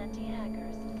vigilante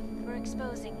hackers were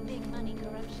exposing big money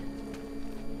corruption.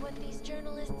 What these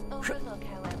journalists overlook,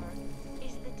 however,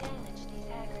 is the damage these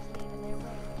hackers leave in their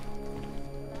wake.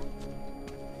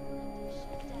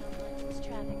 Shut down London's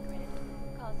traffic grid,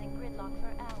 causing gridlock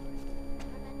for hours,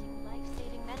 preventing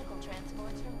life-saving medical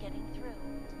transports from getting through.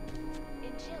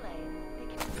 In Chile, they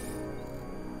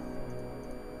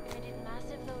committed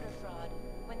massive voter fraud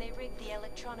when they rigged the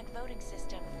electronic voting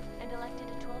system and elected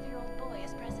a 12-year-old boy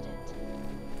as president.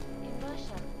 In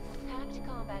Russia, hacked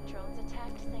combat drones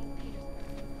attacked St.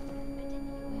 Petersburg. And in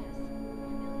the US,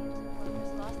 millions of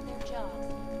workers lost their jobs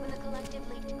when the collective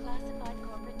leaked classified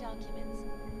corporate documents,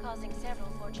 causing several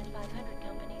Fortune 500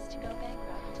 companies to go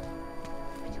bankrupt.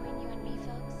 Between you and me,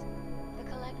 folks, the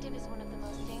collective is one of the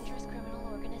most dangerous criminal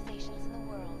organizations in the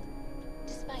world,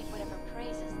 despite whatever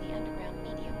praises the underground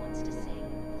media wants to sing.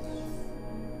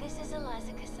 This is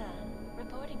Eliza Kazan,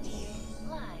 reporting to you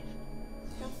live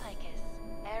from Picus.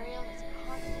 Ariel is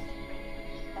constantly bringing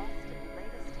the best and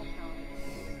latest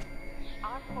technology.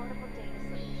 Our portable data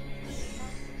solutions have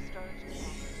massive storage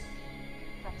capacity,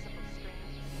 flexible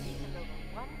streams, and over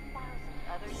 1,000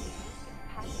 other unique and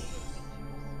patented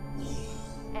features.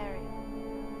 Ariel,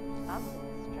 up in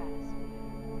the stratosphere.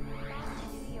 Back to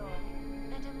New York,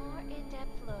 and a more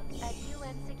in-depth look at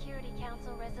UN Security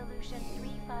Council Resolution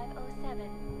 3507,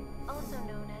 also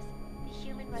known as the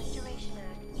Human Restoration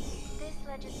Act. This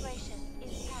legislation,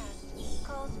 if passed,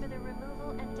 calls for the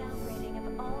removal and downgrading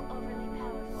of all overly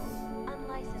powerful,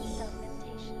 unlicensed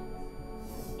augmentations.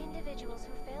 Individuals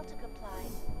who fail to comply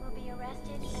will be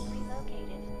arrested and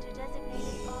relocated to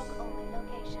designated AUG-only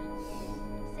locations.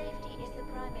 Safety is the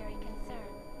primary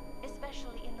concern,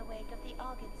 especially in the wake of the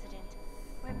AUG incident,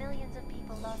 where millions of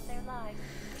people lost their lives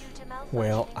due to malfunction.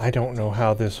 Well, I don't know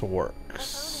how this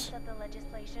works. Opponents of the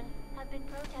legislation have been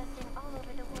protesting all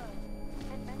over the world,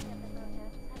 and many of the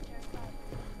protests have turned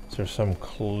violent. Is there some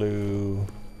clue?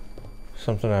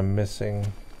 Something I'm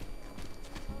missing?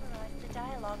 Polarize the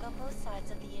dialogue on both sides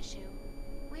of the issue.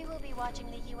 We will be watching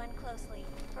the UN closely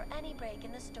for any break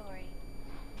in the story.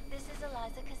 This is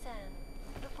Eliza Kazan,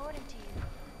 reporting to you,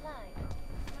 live.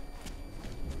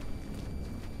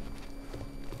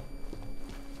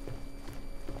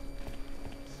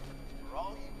 For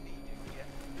all you need to get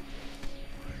through the day,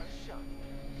 a shot.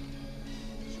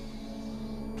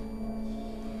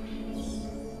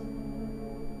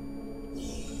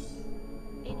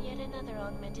 In yet another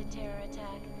augmented terror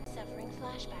attack, suffering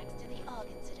flashbacks to the AUG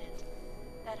incident.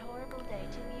 That horrible day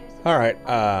 2 years ago. Alright,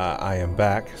 I am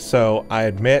back. So, I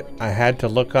admit I had to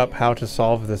look up how to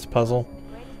solve this puzzle,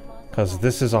 because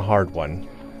this is a hard one.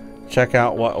 Check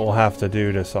out what we'll have to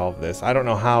do to solve this. I don't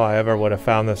know how I ever would have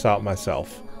found this out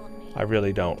myself. I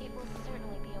really don't.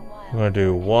 I'm going to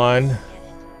do 1,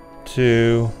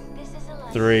 2,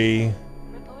 3,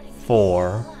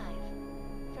 4.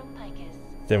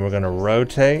 Then we're going to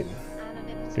rotate,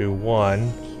 do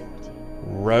 1,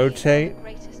 rotate,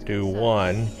 do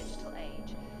 1,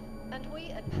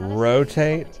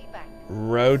 rotate,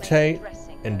 rotate,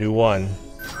 and do 1.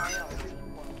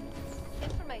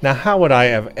 Now, how would I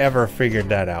have ever figured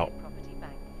that out?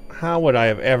 How would I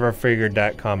have ever figured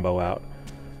that combo out?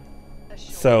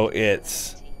 So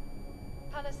it's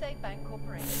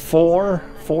 4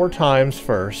 times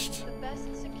first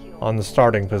on the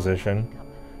starting position,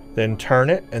 then turn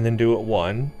it and then do it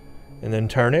 1, and then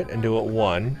turn it and do it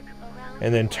 1,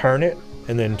 and then turn it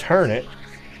and then turn it,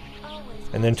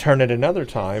 and then turn it another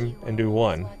time and do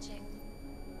 1.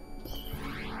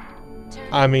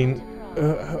 I mean,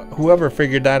 whoever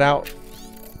figured that out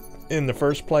in the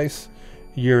first place,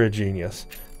 you're a genius.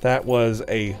 That was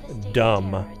a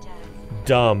dumb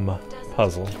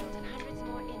puzzle.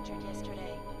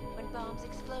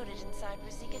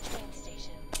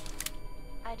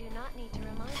 I do not need to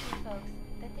remind you folks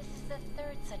that this is the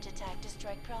third such attack to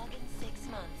strike Prague in 6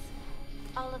 months.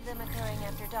 All of them occurring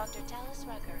after Dr. Talis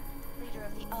Rucker, leader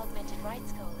of the Augmented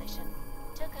Rights Coalition,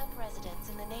 took up residence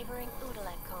in the neighboring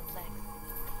Udalek complex.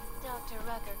 Dr.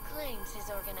 Rucker claims his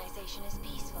organization is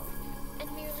peaceful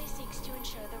and merely seeks to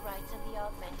ensure the rights of the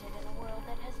augmented in a world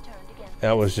that has turned against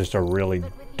That was just a really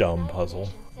dumb puzzle.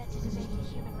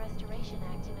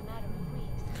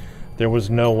 There was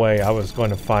no way I was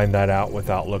going to find that out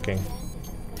without looking.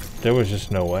 There was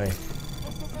just no way.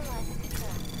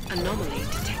 Anomaly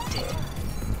detected.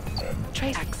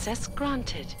 Trace access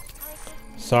granted.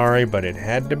 Sorry, but it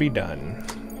had to be done.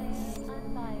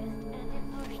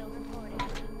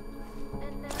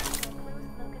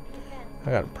 I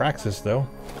got Praxis though.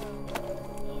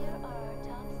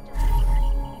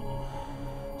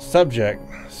 Subject: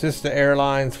 Sister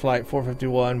Airlines Flight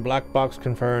 451. Black box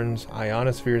confirms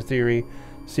ionosphere theory.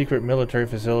 Secret military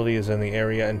facility is in the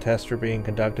area and tests are being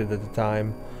conducted at the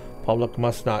time. Public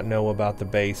must not know about the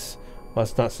base.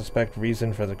 Must not suspect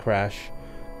reason for the crash.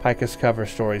 Picus cover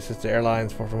story: Sister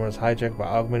Airlines 451 was hijacked by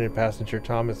augmented passenger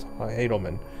Thomas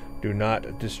Hadelman. Do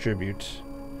not distribute.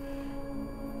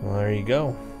 Well, there you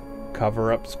go.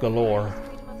 Cover-ups galore.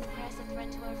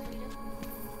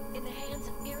 In the hands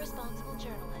of irresponsible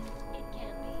journalists, it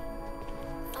can be.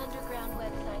 Underground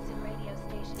websites and radio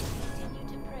stations continue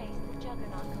to praise the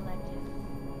Juggernaut Collective,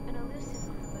 an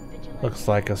elusive group of vigilantes. Looks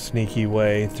like a sneaky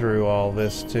way through all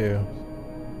this too.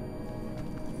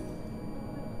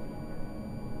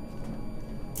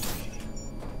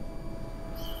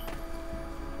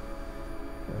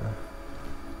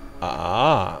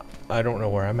 I don't know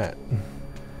where I'm at.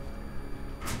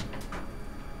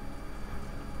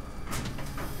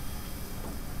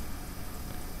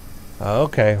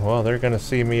 Okay, well, they're gonna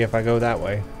see me if I go that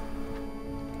way.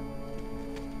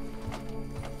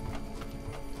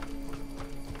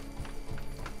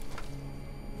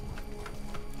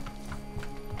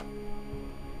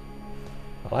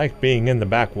 I like being in the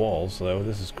back walls, though.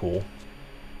 This is cool.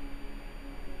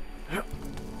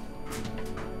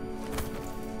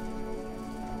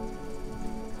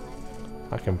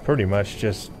 I can pretty much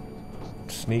just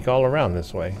sneak all around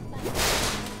this way.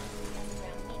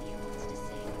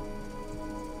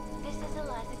 This is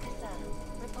Eliza Kazan,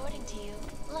 reporting to you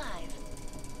live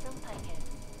from Picus.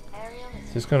 Ariel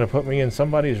Is this gonna put me in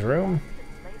somebody's room?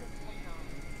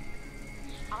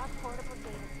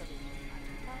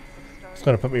 It's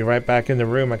going to put me right back in the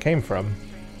room I came from.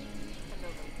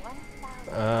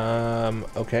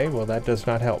 Okay, well that does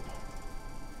not help.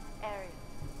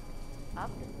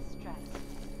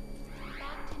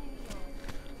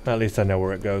 At least I know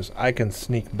where it goes. I can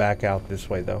sneak back out this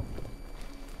way though.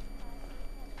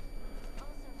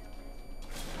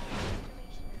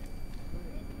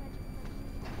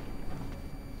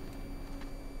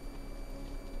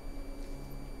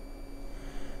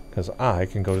 Because I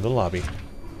can go to the lobby.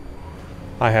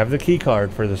 I have the key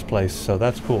card for this place, so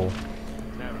that's cool.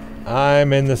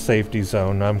 I'm in the safety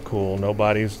zone. I'm cool.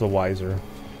 Nobody's the wiser.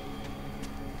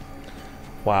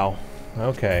 Wow.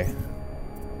 Okay.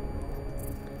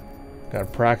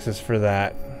 Got praxis for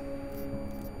that.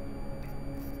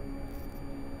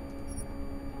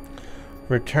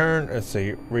 Return, let's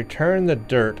see. Return the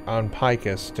dirt on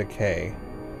Picus to K.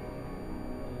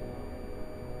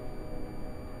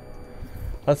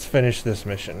 Let's finish this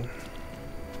mission.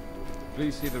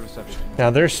 Please see the reception. Now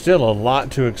there's still a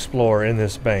lot to explore in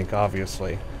this bank,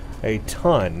 obviously. A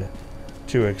ton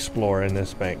to explore in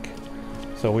this bank.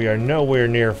 So we are nowhere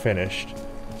near finished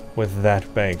with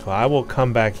that bank. I will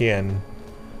come back in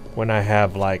when I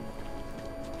have like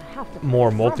more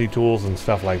multi-tools and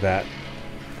stuff like that.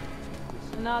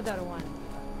 Another one.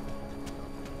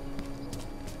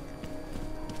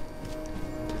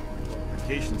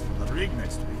 Vacations for the rig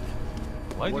next week.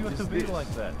 Why do you have to be like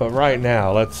that? But right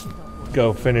now, let's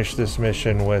go finish this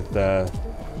mission with the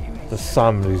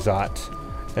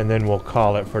Samrizat, and then we'll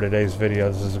call it for today's video.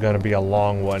 This is going to be a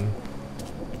long one.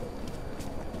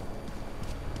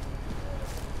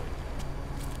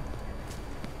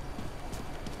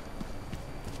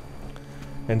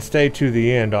 And stay to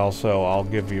the end also. I'll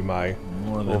give you my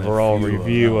overall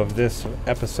review of this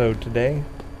episode today.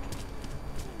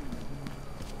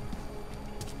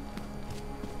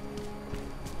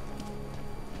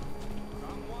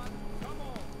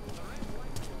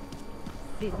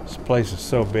 This place is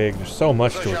so big. There's so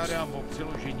much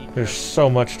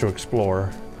to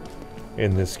explore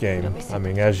in this game. I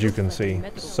mean, as you can see,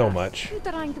 so much. You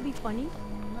trying to be funny?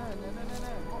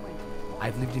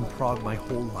 I've lived in Prague my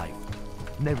whole life.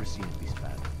 Never seen it this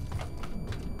bad.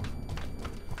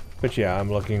 But yeah,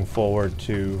 I'm looking forward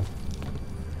to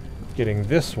getting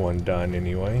this one done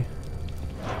anyway.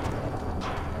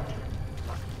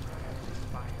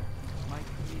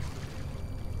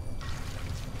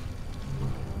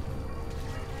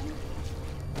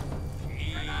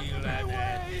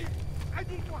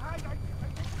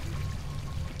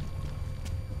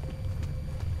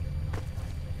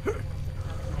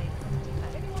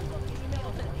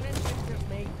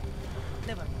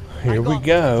 Here we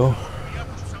go.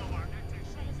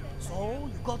 So,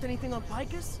 you got anything on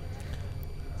Picus?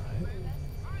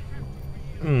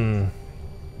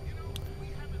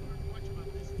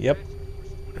 Yep.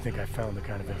 I think I found the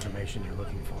kind of information you're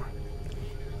looking for.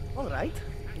 All right.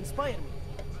 Inspire me.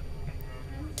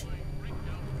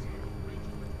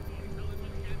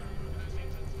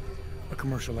 A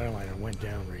commercial airliner went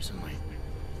down recently,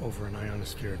 over an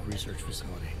ionospheric research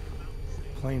facility.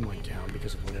 Plane went down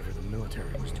because of whatever the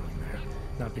military was doing there,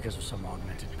 not because of some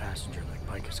augmented passenger like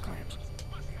Picus claims.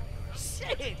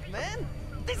 Shit, man!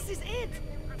 This is it!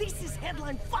 This is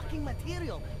headline fucking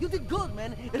material! You did good,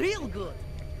 man! Real good!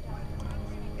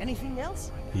 Anything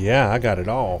else? Yeah, I got it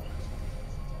all.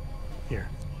 Here.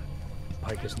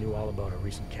 Picus knew all about a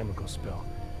recent chemical spill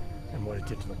and what it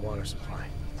did to the water supply.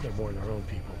 They warned their own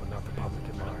people, but not the public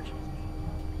at large.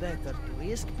 Better to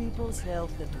risk people's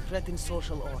health than to threaten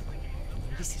social order.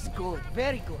 This is good,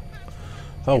 very good.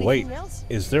 Oh wait, else?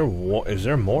 is there more?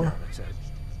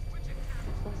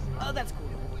 Oh, that's cool.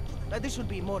 This should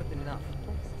be more than enough.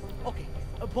 Okay,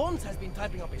 Bones has been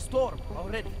typing up a storm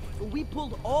already. We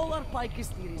pulled all our Picus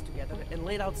theories together and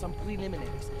laid out some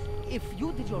preliminaries. If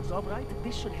you did your job right,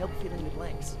 this should help fill in the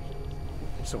blanks.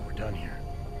 So we're done here.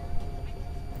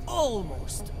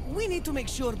 Almost. We need to make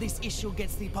sure this issue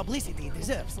gets the publicity it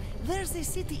deserves. There's a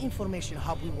city information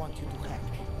hub we want you to hack.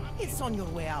 It's on your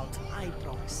way out, I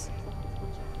promise.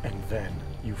 And then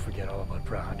you forget all about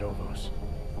Prahadovos.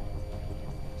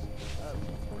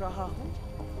 Praha who?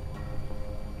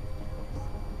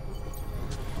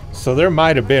 So there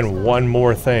might have been one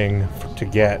more thing to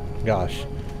get. Gosh,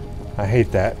 I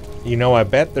hate that. You know, I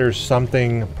bet there's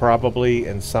something probably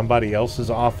in somebody else's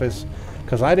office,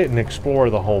 because I didn't explore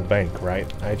the whole bank, right?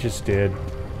 I just did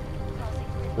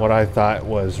what I thought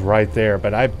was right there,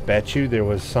 but I bet you there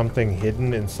was something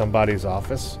hidden in somebody's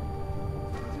office.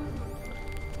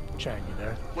 Chang, you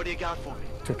there? What do you got for me?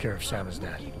 Took care of Sama's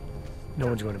dad. No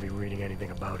one's going to be reading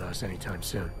anything about us anytime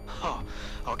soon. Oh,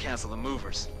 I'll cancel the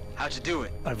movers. How'd you do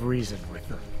it? I've reasoned with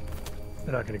them.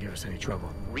 They're not going to give us any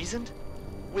trouble. Reasoned?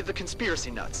 with the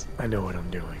conspiracy nuts. I know what I'm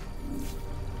doing.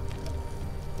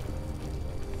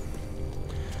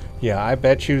 Yeah, I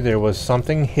bet you there was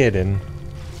something hidden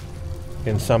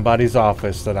in somebody's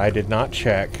office that I did not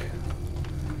check.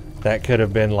 That could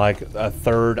have been like a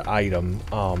third item.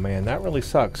 Oh man, that really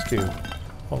sucks too.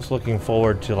 I was looking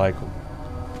forward to like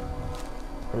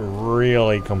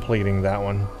really completing that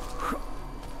one.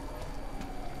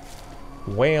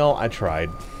 Well, I tried.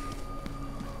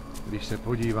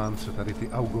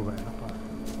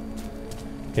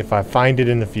 If I find it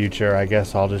in the future, I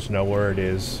guess I'll just know where it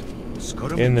is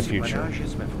in the future.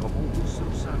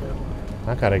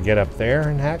 I gotta get up there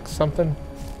and hack something.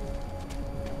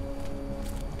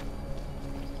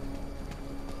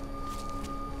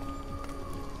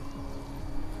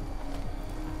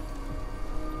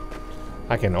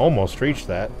 I can almost reach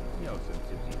that.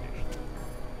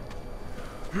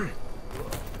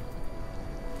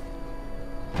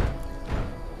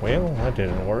 Well, that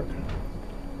didn't work.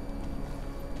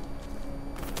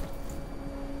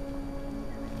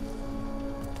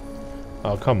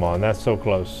 Oh, come on, that's so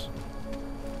close.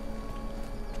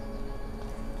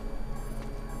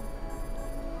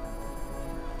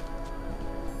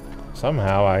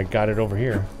 Somehow I got it over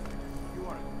here.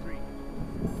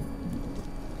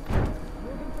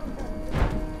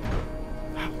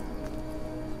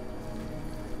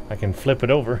 I can flip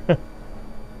it over.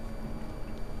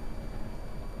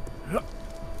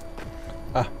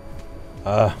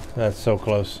 That's so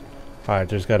close. Alright,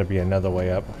 there's got to be another way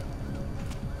up.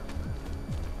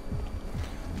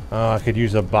 I could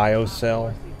use a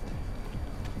biocell.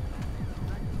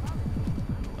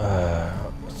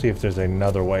 See if there's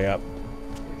another way up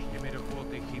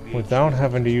without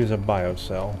having to use a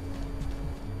biocell.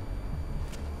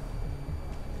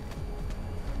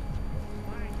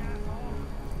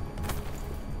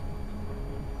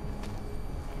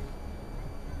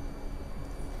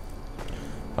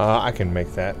 I can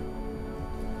make that.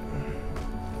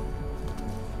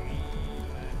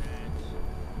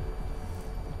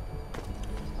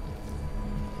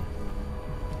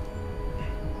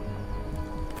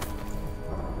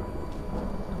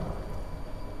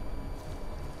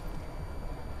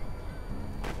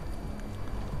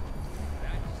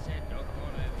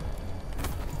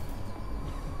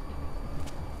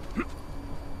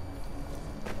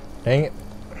 Dang it.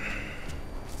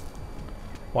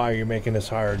 Why are you making this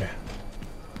hard?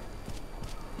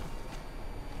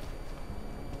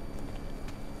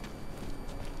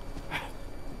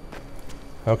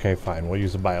 Okay, fine. We'll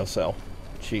use a biocell.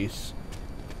 Jeez.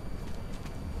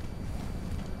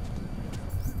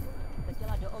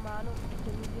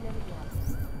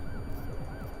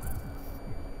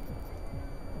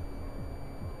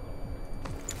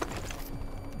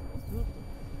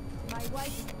 My wife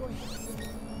is going to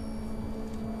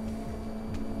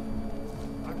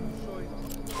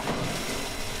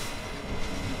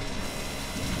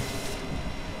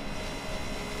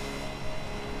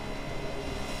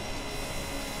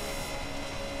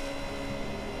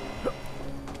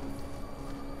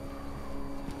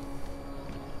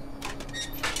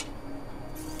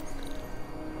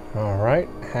Alright,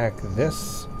 hack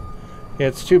this.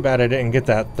 It's too bad I didn't get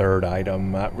that third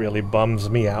item. That really bums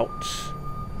me out.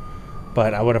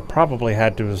 But I would have probably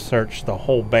had to search the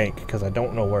whole bank because I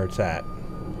don't know where it's at.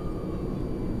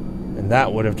 And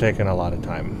that would have taken a lot of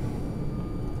time.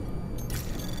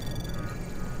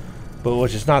 But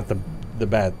which is not the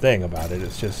bad thing about it.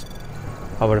 It's just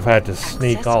I would have had to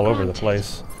sneak all over the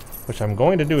place. Which I'm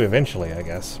going to do eventually, I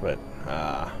guess. But,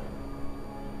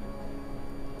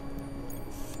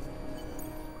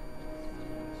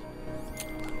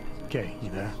 Okay, you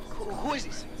there? Who is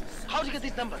this? How'd you get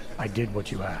this number? I did what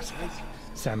you asked.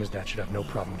 Samizdat should have no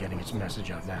problem getting its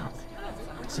message out now.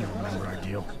 You remember our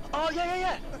deal? Oh,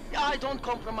 yeah. Yeah, I don't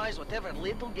compromise whatever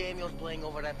little game you're playing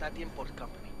over at that import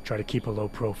company. Try to keep a low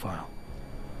profile.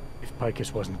 If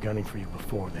Picus wasn't gunning for you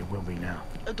before, they will be now.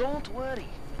 Don't worry.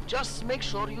 Just make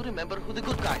sure you remember who the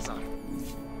good guys are.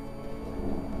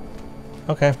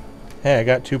 okay. Hey, I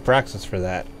got 2 praxis for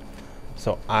that.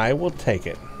 So I will take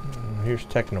it. Here's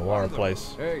Tech Noir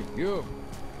place. Hey, you.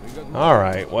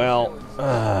 Alright, well,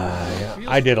 yeah,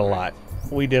 I did a lot.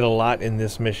 We did a lot in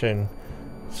this mission.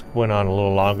 This went on a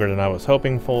little longer than I was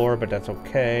hoping for, but that's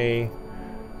okay.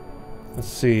 Let's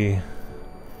see.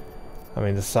 I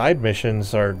mean, the side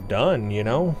missions are done, you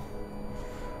know?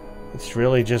 It's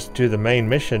really just do the main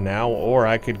mission now, or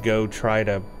I could go try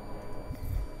to...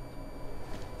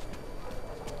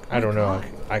 I don't know.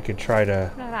 I could try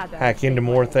to hack into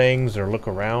more things or look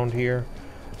around here.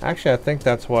 Actually, I think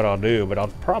that's what I'll do, but I'll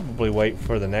probably wait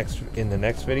for the next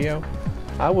video.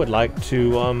 I would like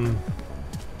to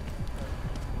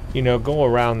you know, go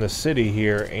around the city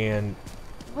here and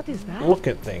What is that? look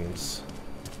at things.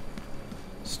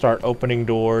 Start opening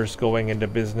doors, going into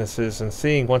businesses, and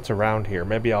seeing what's around here.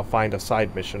 Maybe I'll find a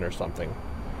side mission or something.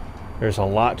 There's a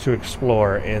lot to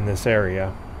explore in this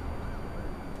area.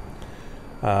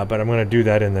 But I'm going to do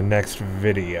that in the next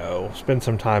video. Spend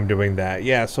some time doing that.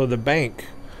 Yeah, so the bank.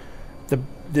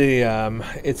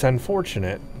 It's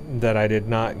unfortunate that I did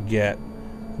not get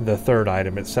the third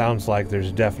item. It sounds like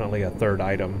there's definitely a third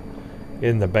item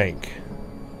in the bank.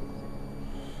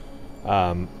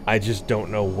 I just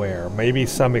don't know where. Maybe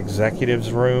some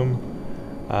executive's room,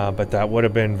 but that would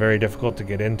have been very difficult to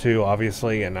get into,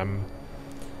 obviously, and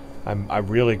I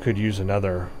really could use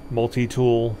another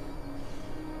multi-tool.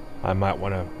 I might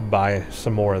want to buy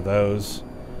some more of those.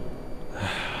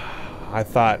 I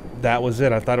thought that was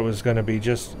it. I thought it was going to be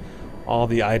just all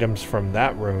the items from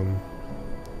that room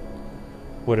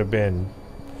would have been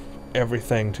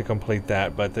everything to complete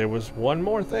that, but there was one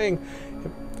more thing.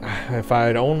 If I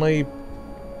had only,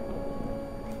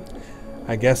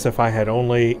 I guess if I had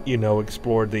only, you know,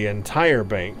 explored the entire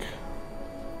bank,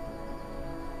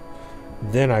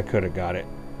 then I could have got it.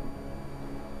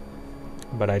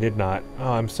 But I did not.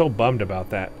 Oh, I'm so bummed about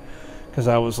that, because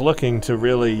I was looking to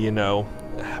really, you know,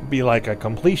 be like a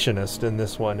completionist in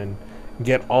this one and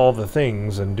get all the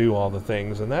things and do all the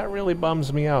things, and that really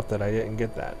bums me out that I didn't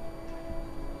get that.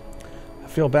 I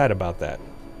feel bad about that.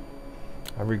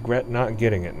 I regret not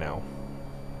getting it now.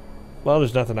 Well,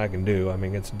 there's nothing I can do. I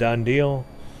mean, it's a done deal.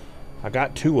 I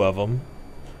got 2 of them,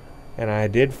 and I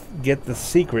did get the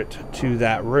secret to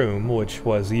that room, which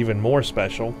was even more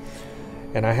special.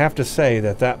 And I have to say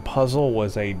that that puzzle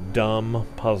was a dumb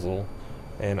puzzle,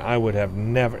 and I would have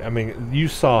never, I mean, you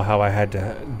saw how I had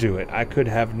to do it. I could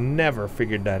have never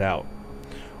figured that out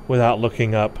without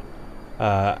looking up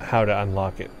how to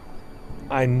unlock it.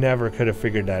 I never could have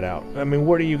figured that out. I mean,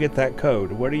 where do you get that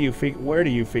code? Where do you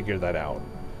figure that out?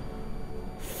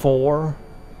 4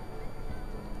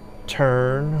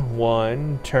 turn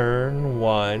 1 turn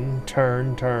 1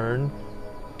 turn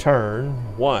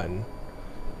 1.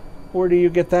 Where do you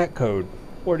get that code?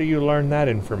 Where do you learn that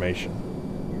information?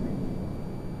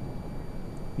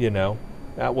 You know,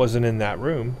 that wasn't in that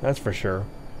room, that's for sure.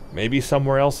 Maybe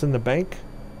somewhere else in the bank?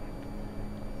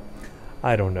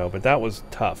 I don't know, but that was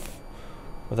tough.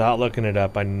 Without looking it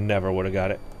up, I never would have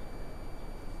got it.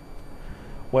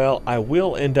 Well, I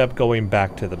will end up going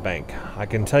back to the bank. I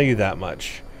can tell you that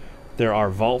much. There are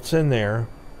vaults in there,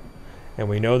 and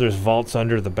we know there's vaults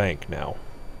under the bank now.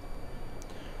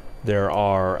 There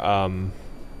are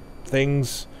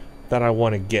things that I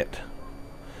want to get.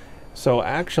 So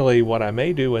actually what I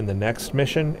may do in the next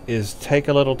mission is take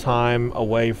a little time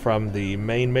away from the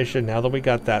main mission. Now that we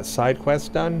got that side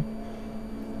quest done,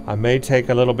 I may take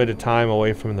a little bit of time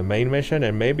away from the main mission,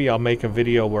 and maybe I'll make a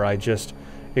video where I just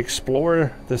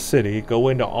explore the city, go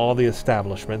into all the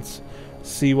establishments,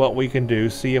 see what we can do,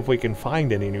 see if we can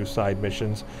find any new side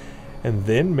missions, and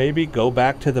then maybe go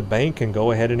back to the bank and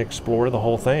go ahead and explore the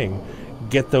whole thing.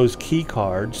 Get those key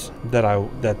cards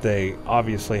that they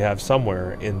obviously have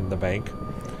somewhere in the bank,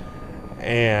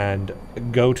 and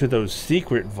go to those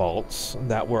secret vaults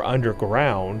that were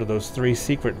underground, those 3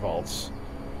 secret vaults,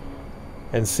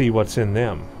 and see what's in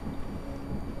them.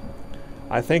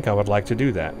 I think I would like to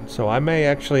do that. So I may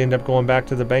actually end up going back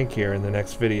to the bank here in the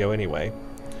next video anyway,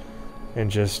 and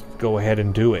just go ahead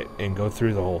and do it and go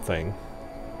through the whole thing.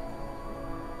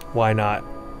 Why not?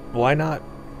 Why not?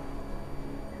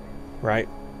 Right?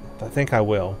 I think I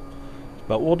will.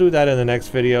 But we'll do that in the next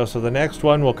video. So the next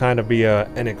one will kind of be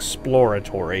an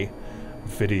exploratory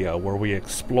video where we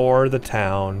explore the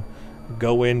town,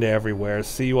 go into everywhere,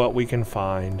 see what we can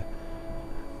find,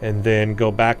 and then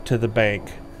go back to the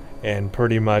bank and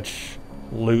pretty much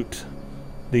loot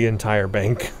the entire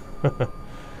bank.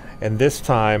 And this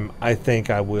time I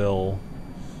think I will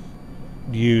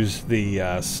use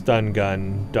the stun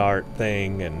gun dart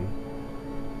thing and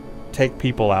take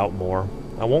people out more.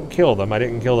 I won't kill them. I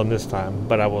didn't kill them this time,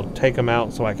 but I will take them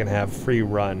out so I can have free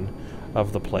run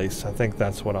of the place. I think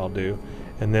that's what I'll do.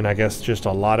 And then I guess just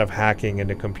a lot of hacking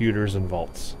into computers and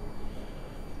vaults.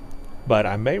 But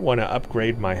I may want to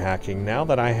upgrade my hacking now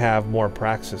that I have more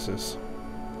praxises.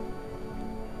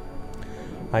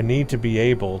 I need to be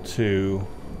able to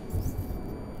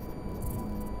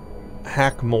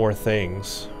hack more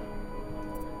things.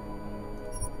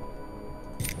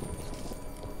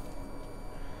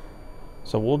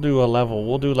 So we'll do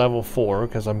level 4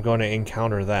 because I'm going to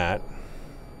encounter that.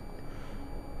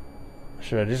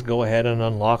 Should I just go ahead and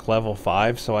unlock level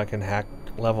 5 so I can hack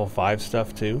level 5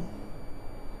 stuff too?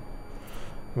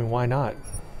 I mean, why not?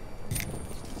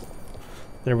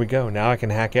 There we go. Now I can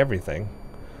hack everything.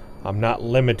 I'm not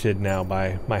limited now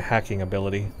by my hacking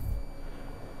ability.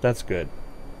 That's good.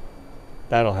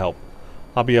 That'll help.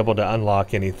 I'll be able to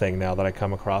unlock anything now that I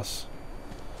come across.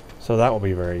 So that will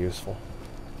be very useful.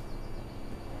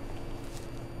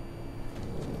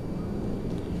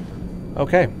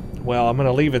 Okay, well, I'm going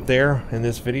to leave it there in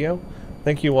this video.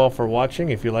 Thank you all for watching.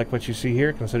 If you like what you see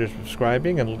here, consider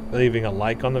subscribing and leaving a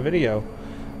like on the video.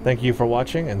 Thank you for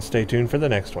watching, and stay tuned for the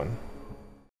next one.